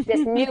wanted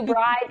this new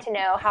bride to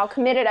know how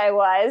committed I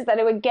was, that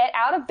it would get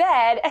out of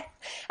bed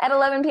at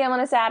 11 p.m. on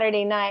a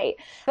Saturday night.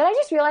 But I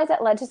just realized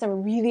that led to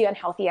some really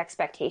unhealthy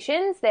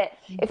expectations, that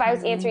if I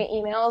was answering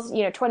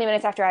emails, 20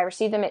 minutes after I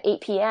received them at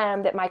 8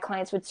 p.m., that my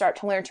clients would start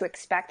to learn to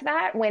expect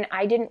that, when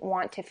I didn't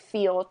want to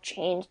feel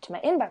chained to my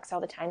inbox all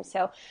the time.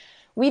 So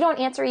we don't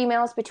answer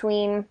emails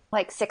between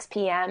like 6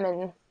 p.m.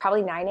 and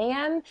probably 9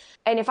 a.m.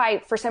 And if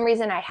for some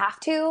reason I have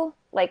to,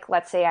 like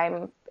let's say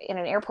I'm in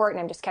an airport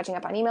and I'm just catching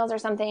up on emails or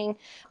something,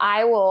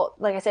 I will,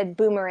 like I said,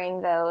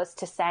 boomerang those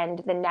to send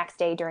the next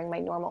day during my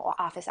normal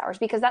office hours,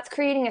 because that's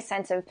creating a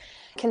sense of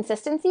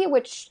consistency,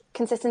 which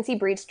consistency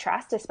breeds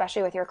trust,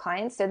 especially with your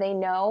clients. So they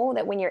know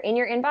that when you're in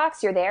your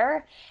inbox, you're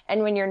there.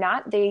 And when you're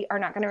not, they are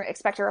not going to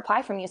expect a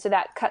reply from you. So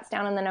that cuts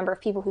down on the number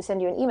of people who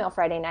send you an email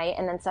Friday night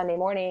and then Sunday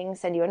morning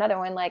send you another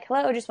one like,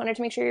 hello, just wanted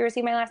to make sure you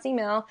received my last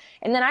email.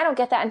 And then I don't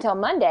get that until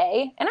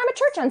Monday, and I'm at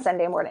church on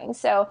Sunday morning.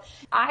 So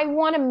I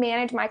want to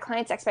manage my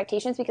clients'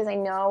 expectations, because I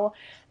know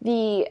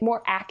the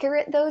more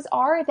accurate those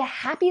are, the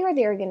happier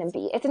they're going to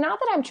be. It's not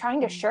that I'm trying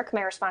to shirk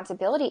my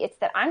responsibility. It's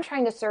that I'm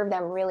trying to serve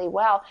them really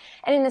well.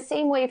 And in the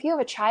same way, if you have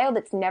a child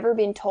that's never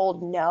been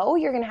told no,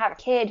 you're going to have a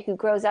kid who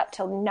grows up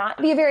to not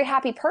be a very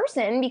happy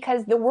person,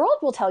 because the world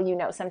will tell you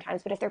no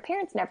sometimes. But if their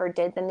parents never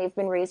did, then they've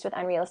been raised with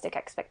unrealistic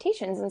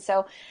expectations. And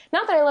so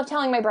not that I love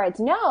telling my brides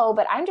no,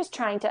 but I'm just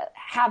trying to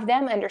have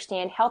them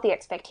understand healthy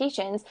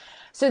expectations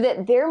so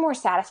that they're more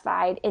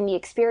satisfied in the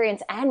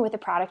experience and with the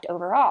product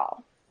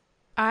overall.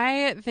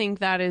 I think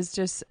that is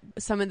just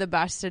some of the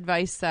best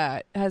advice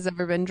that has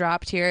ever been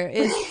dropped here,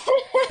 is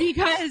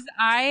because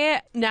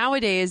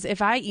nowadays,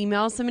 if I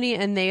email somebody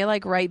and they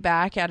like write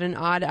back at an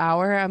odd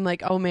hour, I'm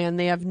like, oh man,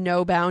 they have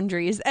no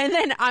boundaries. And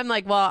then I'm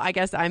like, well, I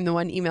guess I'm the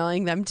one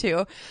emailing them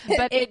too.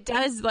 But it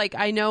does, like,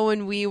 I know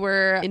when we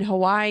were in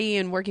Hawaii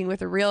and working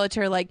with a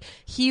realtor, like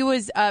he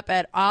was up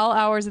at all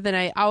hours of the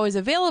night. I was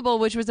available,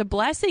 which was a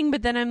blessing.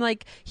 But then I'm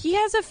like, he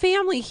has a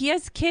family, he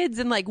has kids.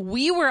 And like,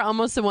 we were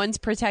almost the ones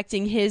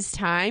protecting his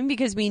time,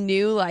 because we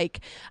knew,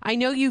 like, I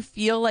know you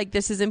feel like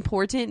this is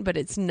important, but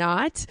it's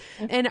not.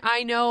 And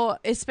I know,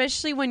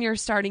 especially when you're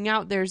starting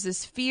out, there's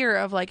this fear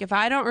of like, if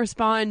I don't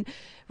respond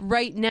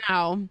right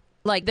now,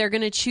 like they're going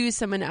to choose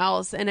someone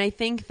else. And I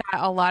think that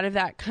a lot of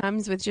that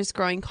comes with just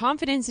growing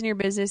confidence in your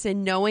business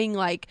and knowing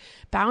like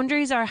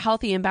boundaries are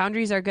healthy and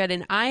boundaries are good.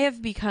 And I have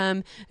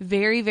become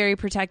very, very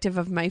protective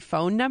of my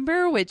phone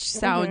number, which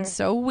sounds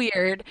so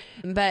weird,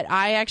 but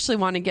I actually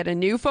want to get a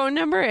new phone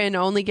number and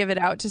only give it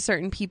out to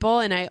certain people.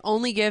 And I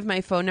only give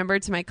my phone number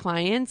to my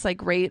clients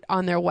like right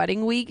on their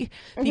wedding week,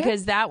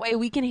 because that way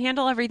we can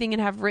handle everything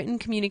and have written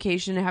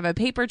communication and have a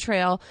paper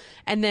trail.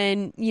 And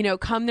then,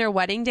 come their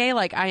wedding day,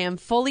 like I am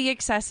fully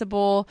accessible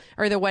accessible,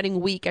 or the wedding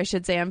week, I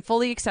should say, I'm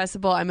fully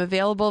accessible. I'm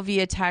available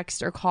via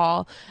text or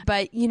call.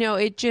 But, you know,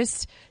 it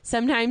just,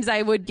 sometimes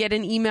I would get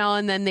an email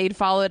and then they'd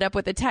follow it up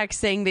with a text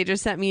saying they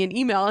just sent me an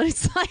email. And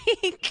it's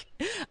like,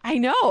 I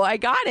know, I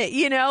got it,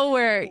 you know,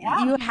 where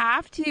you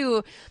have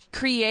to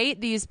create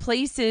these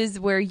places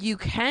where you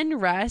can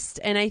rest.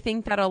 And I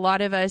think that a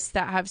lot of us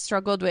that have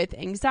struggled with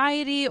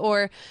anxiety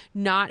or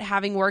not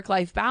having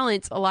work-life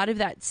balance, a lot of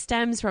that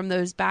stems from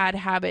those bad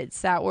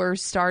habits that were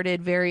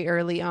started very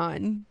early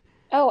on.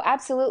 Oh,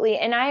 absolutely.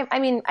 And I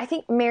mean, I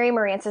think Mary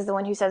Morantz is the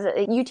one who says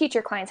that you teach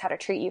your clients how to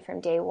treat you from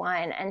day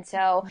one. And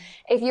so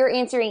if you're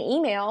answering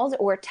emails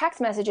or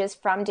text messages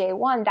from day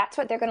one, that's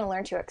what they're going to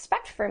learn to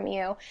expect from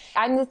you.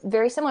 I'm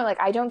very similar. Like,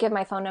 I don't give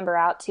my phone number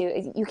out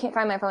to, you can't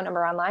find my phone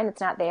number online.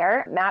 It's not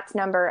there. Matt's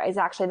number is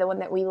actually the one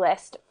that we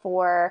list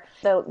for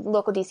the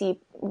local DC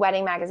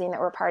wedding magazine that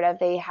we're part of.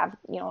 They have,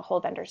 you know, a whole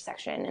vendors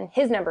section, and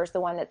his number is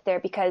the one that's there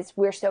because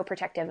we're so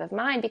protective of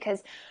mine.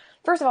 Because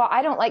first of all,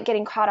 I don't like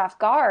getting caught off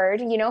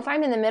guard. You know, if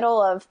I'm in the middle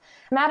of,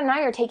 Matt and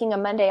I are taking a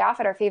Monday off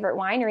at our favorite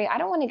winery, I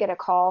don't want to get a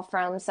call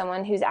from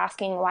someone who's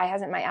asking, why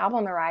hasn't my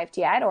album arrived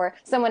yet? Or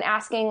someone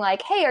asking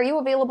like, hey, are you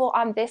available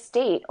on this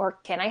date? Or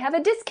can I have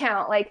a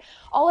discount? Like,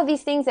 all of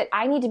these things that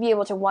I need to be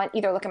able to, one,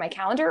 either look at my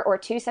calendar, or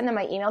two, send them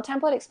my email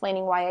template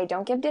explaining why I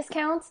don't give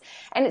discounts.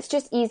 And it's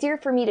just easier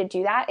for me to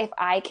do that if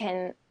I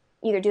can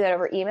either do that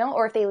over email,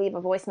 or if they leave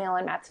a voicemail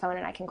on Matt's phone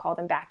and I can call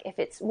them back if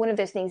it's one of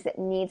those things that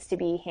needs to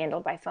be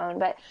handled by phone.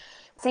 But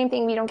same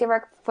thing, we don't give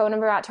our phone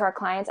number out to our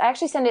clients. I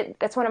actually send it,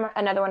 that's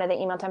another one of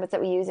the email templates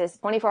that we use is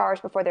 24 hours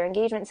before their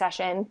engagement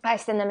session. I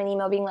send them an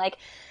email being like,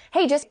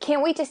 hey, just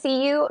can't wait to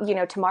see you, you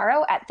know,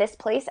 tomorrow at this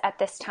place at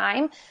this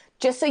time.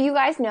 Just so you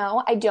guys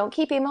know, I don't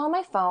keep email on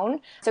my phone.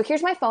 So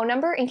here's my phone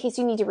number in case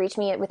you need to reach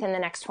me within the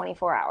next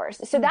 24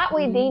 hours. So that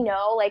way they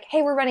know, like,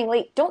 hey, we're running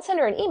late. Don't send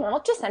her an email.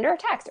 Just send her a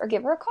text or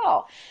give her a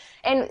call.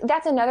 And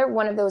that's another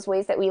one of those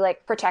ways that we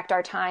like protect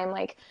our time.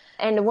 Like,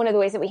 and one of the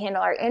ways that we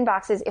handle our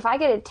inbox is if I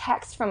get a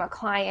text from a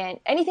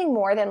client, anything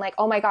more than like,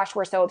 oh my gosh,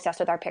 we're so obsessed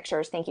with our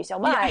pictures. Thank you so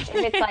much. Yeah.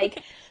 If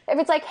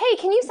it's like, hey,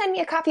 can you send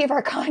me a copy of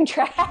our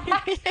contract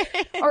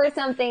or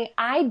something?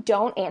 I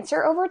don't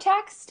answer over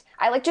text.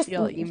 I like just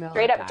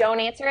straight up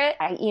don't answer it.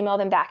 I email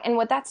them back. And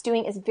what that's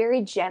doing is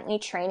very gently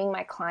training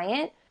my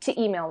client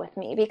to email with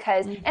me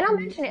because, and I'll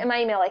mention it in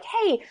my email, like,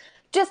 hey,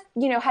 just,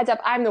 you know, heads up,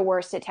 I'm the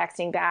worst at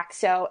texting back.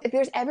 So if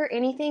there's ever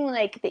anything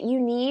like that you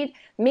need,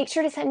 make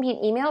sure to send me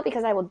an email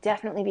because I will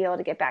definitely be able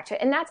to get back to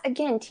it. And that's,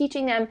 again,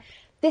 teaching them,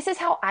 this is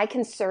how I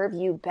can serve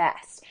you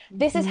best.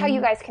 This is how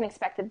you guys can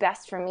expect the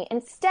best from me,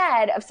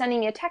 instead of sending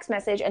me a text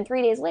message and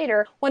 3 days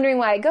later wondering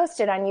why I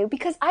ghosted on you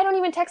because I don't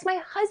even text my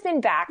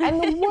husband back. I'm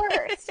the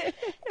worst. And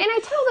I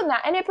tell them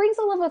that, and it brings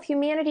a level of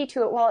humanity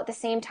to it while at the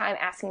same time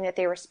asking that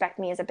they respect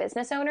me as a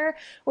business owner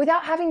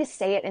without having to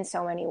say it in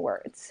so many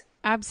words.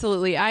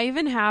 Absolutely. I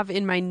even have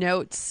in my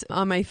notes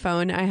on my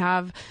phone, I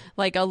have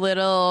like a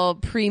little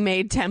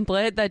pre-made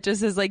template that just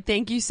says like,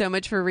 thank you so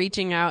much for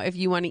reaching out. If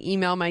you want to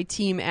email my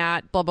team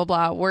at blah, blah,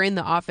 blah, we're in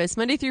the office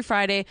Monday through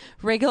Friday,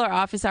 regular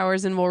office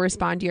hours, and we'll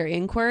respond to your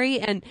inquiry.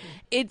 And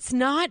it's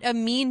not a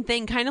mean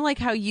thing, kind of like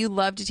how you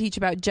love to teach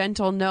about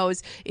gentle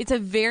no's. It's a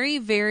very,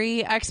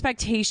 very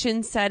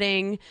expectation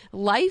setting,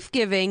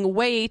 life-giving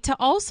way to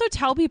also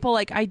tell people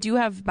like, I do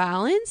have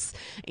balance.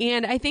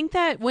 And I think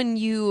that when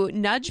you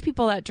nudge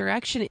people that direction,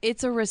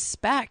 it's a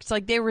respect.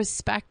 Like they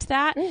respect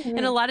that. Mm-hmm.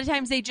 And a lot of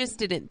times they just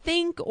didn't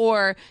think,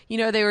 or, you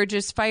know, they were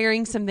just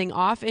firing something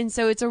off. And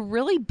so it's a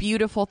really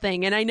beautiful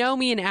thing. And I know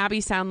me and Abby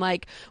sound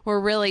like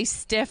we're really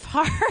stiff,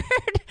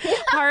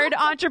 hard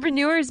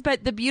entrepreneurs.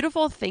 But the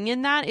beautiful thing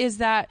in that is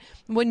that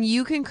when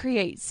you can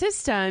create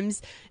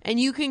systems and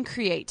you can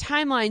create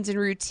timelines and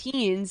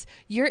routines,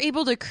 you're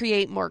able to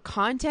create more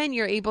content.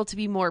 You're able to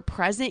be more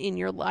present in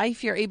your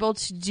life. You're able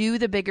to do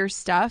the bigger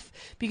stuff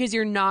because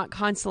you're not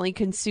constantly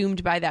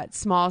consumed by that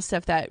small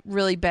stuff that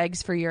really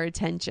begs for your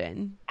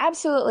attention.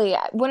 Absolutely.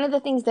 One of the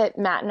things that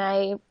Matt and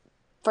I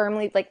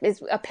firmly like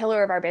is a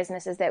pillar of our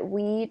business is that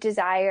we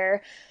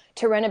desire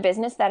to run a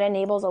business that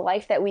enables a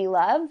life that we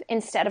love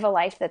instead of a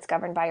life that's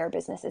governed by our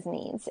business's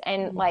needs.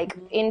 And like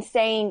in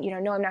saying, you know,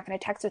 no, I'm not going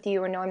to text with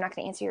you, or no, I'm not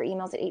going to answer your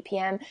emails at 8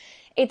 p.m.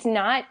 It's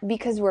not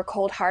because we're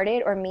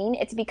cold-hearted or mean.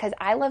 It's because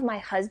I love my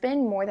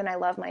husband more than I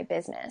love my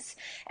business.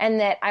 And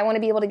that I want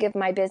to be able to give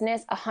my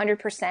business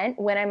 100%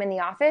 when I'm in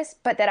the office,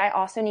 but that I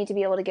also need to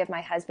be able to give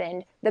my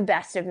husband the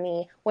best of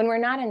me when we're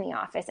not in the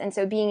office. And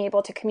so being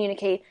able to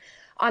communicate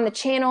on the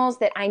channels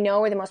that I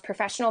know are the most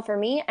professional for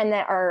me and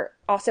that are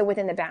also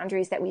within the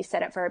boundaries that we've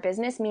set up for our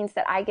business means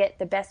that I get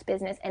the best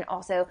business and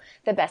also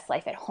the best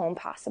life at home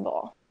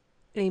possible.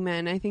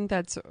 Amen. I think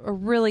that's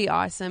really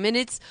awesome. And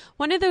it's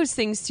one of those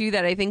things, too,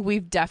 that I think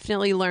we've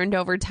definitely learned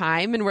over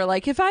time. And we're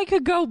like, if I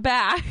could go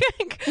back,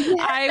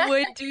 I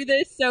would do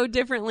this so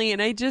differently.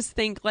 And I just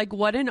think, like,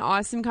 what an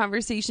awesome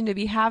conversation to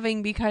be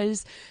having,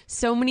 because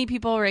so many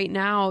people right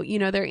now, you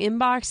know, their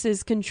inbox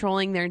is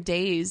controlling their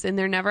days and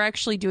they're never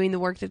actually doing the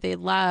work that they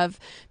love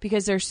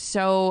because they're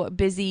so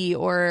busy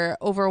or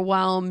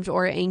overwhelmed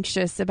or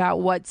anxious about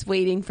what's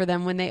waiting for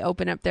them when they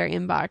open up their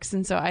inbox.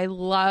 And so I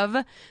love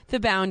the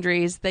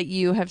boundaries that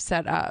you have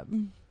set up.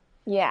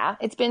 Yeah,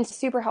 it's been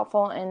super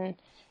helpful and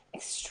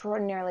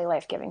extraordinarily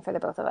life-giving for the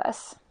both of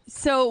us.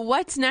 So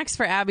what's next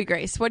for Abby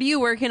Grace? What are you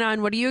working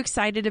on? What are you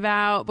excited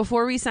about?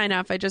 Before we sign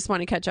off, I just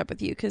want to catch up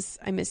with you because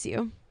I miss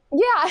you.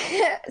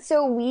 Yeah.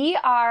 So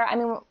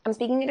I'm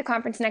speaking at a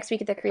conference next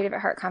week at the Creative at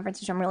Heart conference,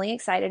 which I'm really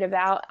excited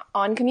about,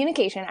 on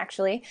communication,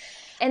 actually.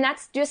 And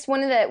that's just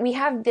we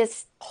have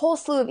this whole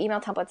slew of email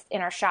templates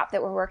in our shop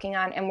that we're working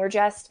on. And we're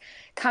just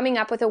coming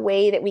up with a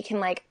way that we can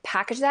like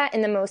package that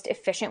in the most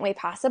efficient way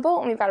possible.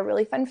 And we've got a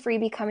really fun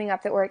freebie coming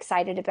up that we're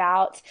excited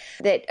about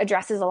that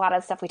addresses a lot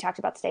of the stuff we talked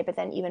about today, but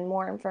then even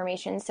more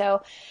information.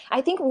 So I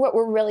think what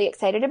we're really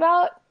excited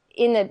about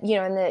in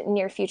the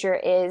near future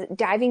is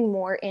diving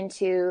more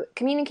into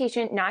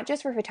communication, not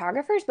just for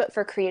photographers, but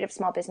for creative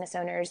small business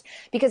owners,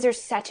 because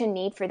there's such a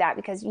need for that,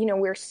 because, you know,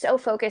 we're so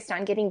focused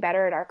on getting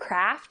better at our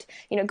craft,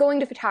 you know, going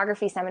to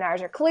photography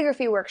seminars or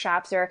calligraphy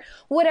workshops or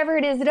whatever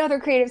it is that other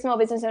creative small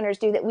business owners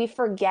do, that we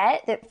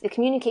forget that the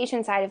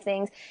communication side of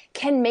things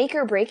can make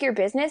or break your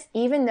business,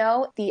 even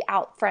though the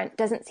out front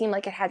doesn't seem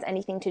like it has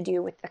anything to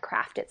do with the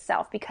craft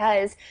itself.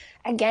 Because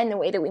again, the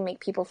way that we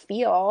make people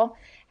feel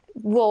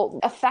will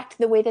affect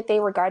the way that they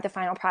regard the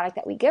final product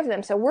that we give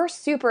them. So we're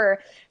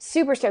super,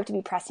 super stoked to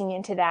be pressing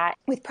into that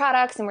with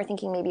products. And we're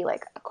thinking maybe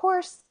like a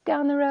course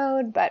down the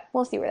road, but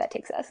we'll see where that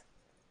takes us.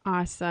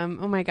 Awesome.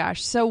 Oh my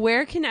gosh. So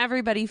where can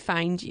everybody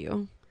find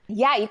you?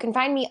 Yeah, you can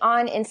find me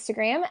on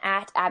Instagram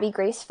at Abby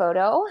Grace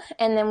Photo.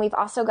 And then we've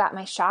also got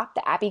my shop,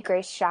 the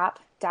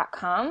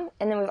abbygraceshop.com.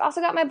 And then we've also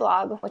got my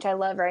blog, which I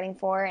love writing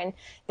for. And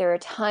there are a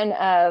ton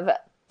of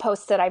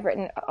posts that I've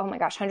written. Oh my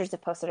gosh, hundreds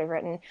of posts that I've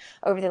written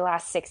over the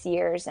last 6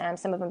 years.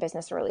 Some of them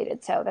business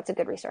related. So that's a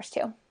good resource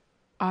too.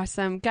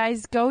 Awesome.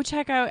 Guys, go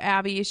check out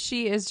Abby.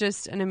 She is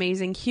just an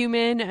amazing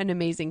human, an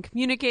amazing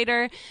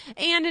communicator,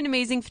 and an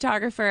amazing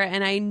photographer.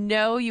 And I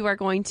know you are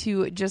going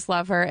to just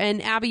love her. And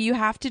Abby, you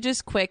have to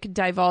just quick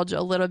divulge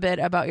a little bit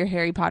about your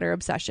Harry Potter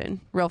obsession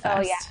real fast.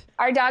 Oh, yeah.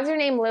 Our dogs are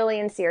named Lily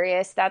and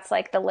Sirius. That's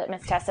like the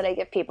litmus test that I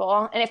give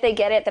people. And if they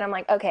get it, then I'm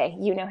like, okay,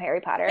 you know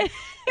Harry Potter.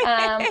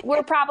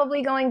 We're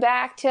probably going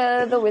back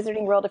to the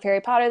Wizarding World of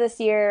Harry Potter this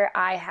year.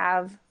 I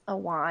have a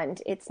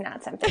wand. It's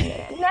not something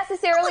that I'm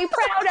necessarily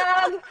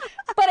proud of,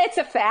 but it's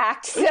a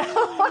fact. So.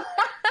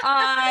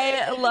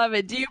 I love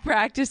it. Do you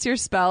practice your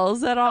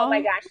spells at all? Oh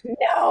my gosh,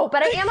 no.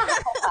 But I am a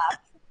Hufflepuff.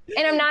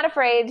 And I'm not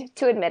afraid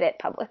to admit it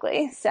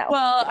publicly. So,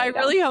 well, I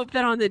really hope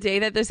that on the day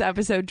that this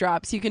episode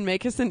drops, you can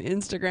make us an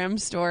Instagram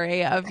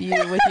story of you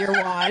with your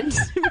wand.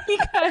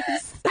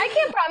 Because I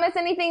can't promise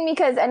anything,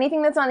 because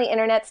anything that's on the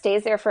internet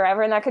stays there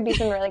forever. And that could be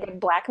some really good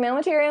blackmail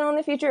material in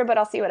the future, but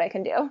I'll see what I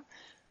can do.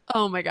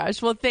 Oh my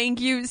gosh. Well, thank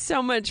you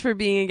so much for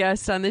being a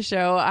guest on the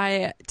show.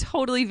 I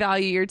totally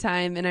value your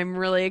time, and I'm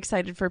really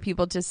excited for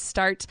people to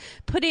start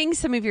putting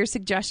some of your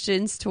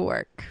suggestions to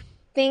work.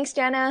 Thanks,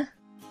 Jenna.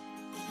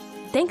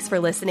 Thanks for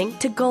listening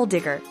to Goal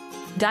Digger.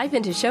 Dive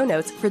into show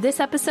notes for this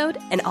episode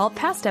and all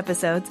past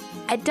episodes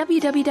at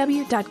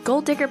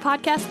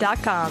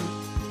www.goaldiggerpodcast.com.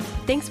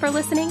 Thanks for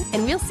listening,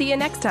 and we'll see you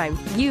next time.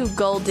 You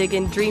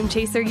goal-digging dream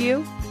chaser,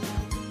 you.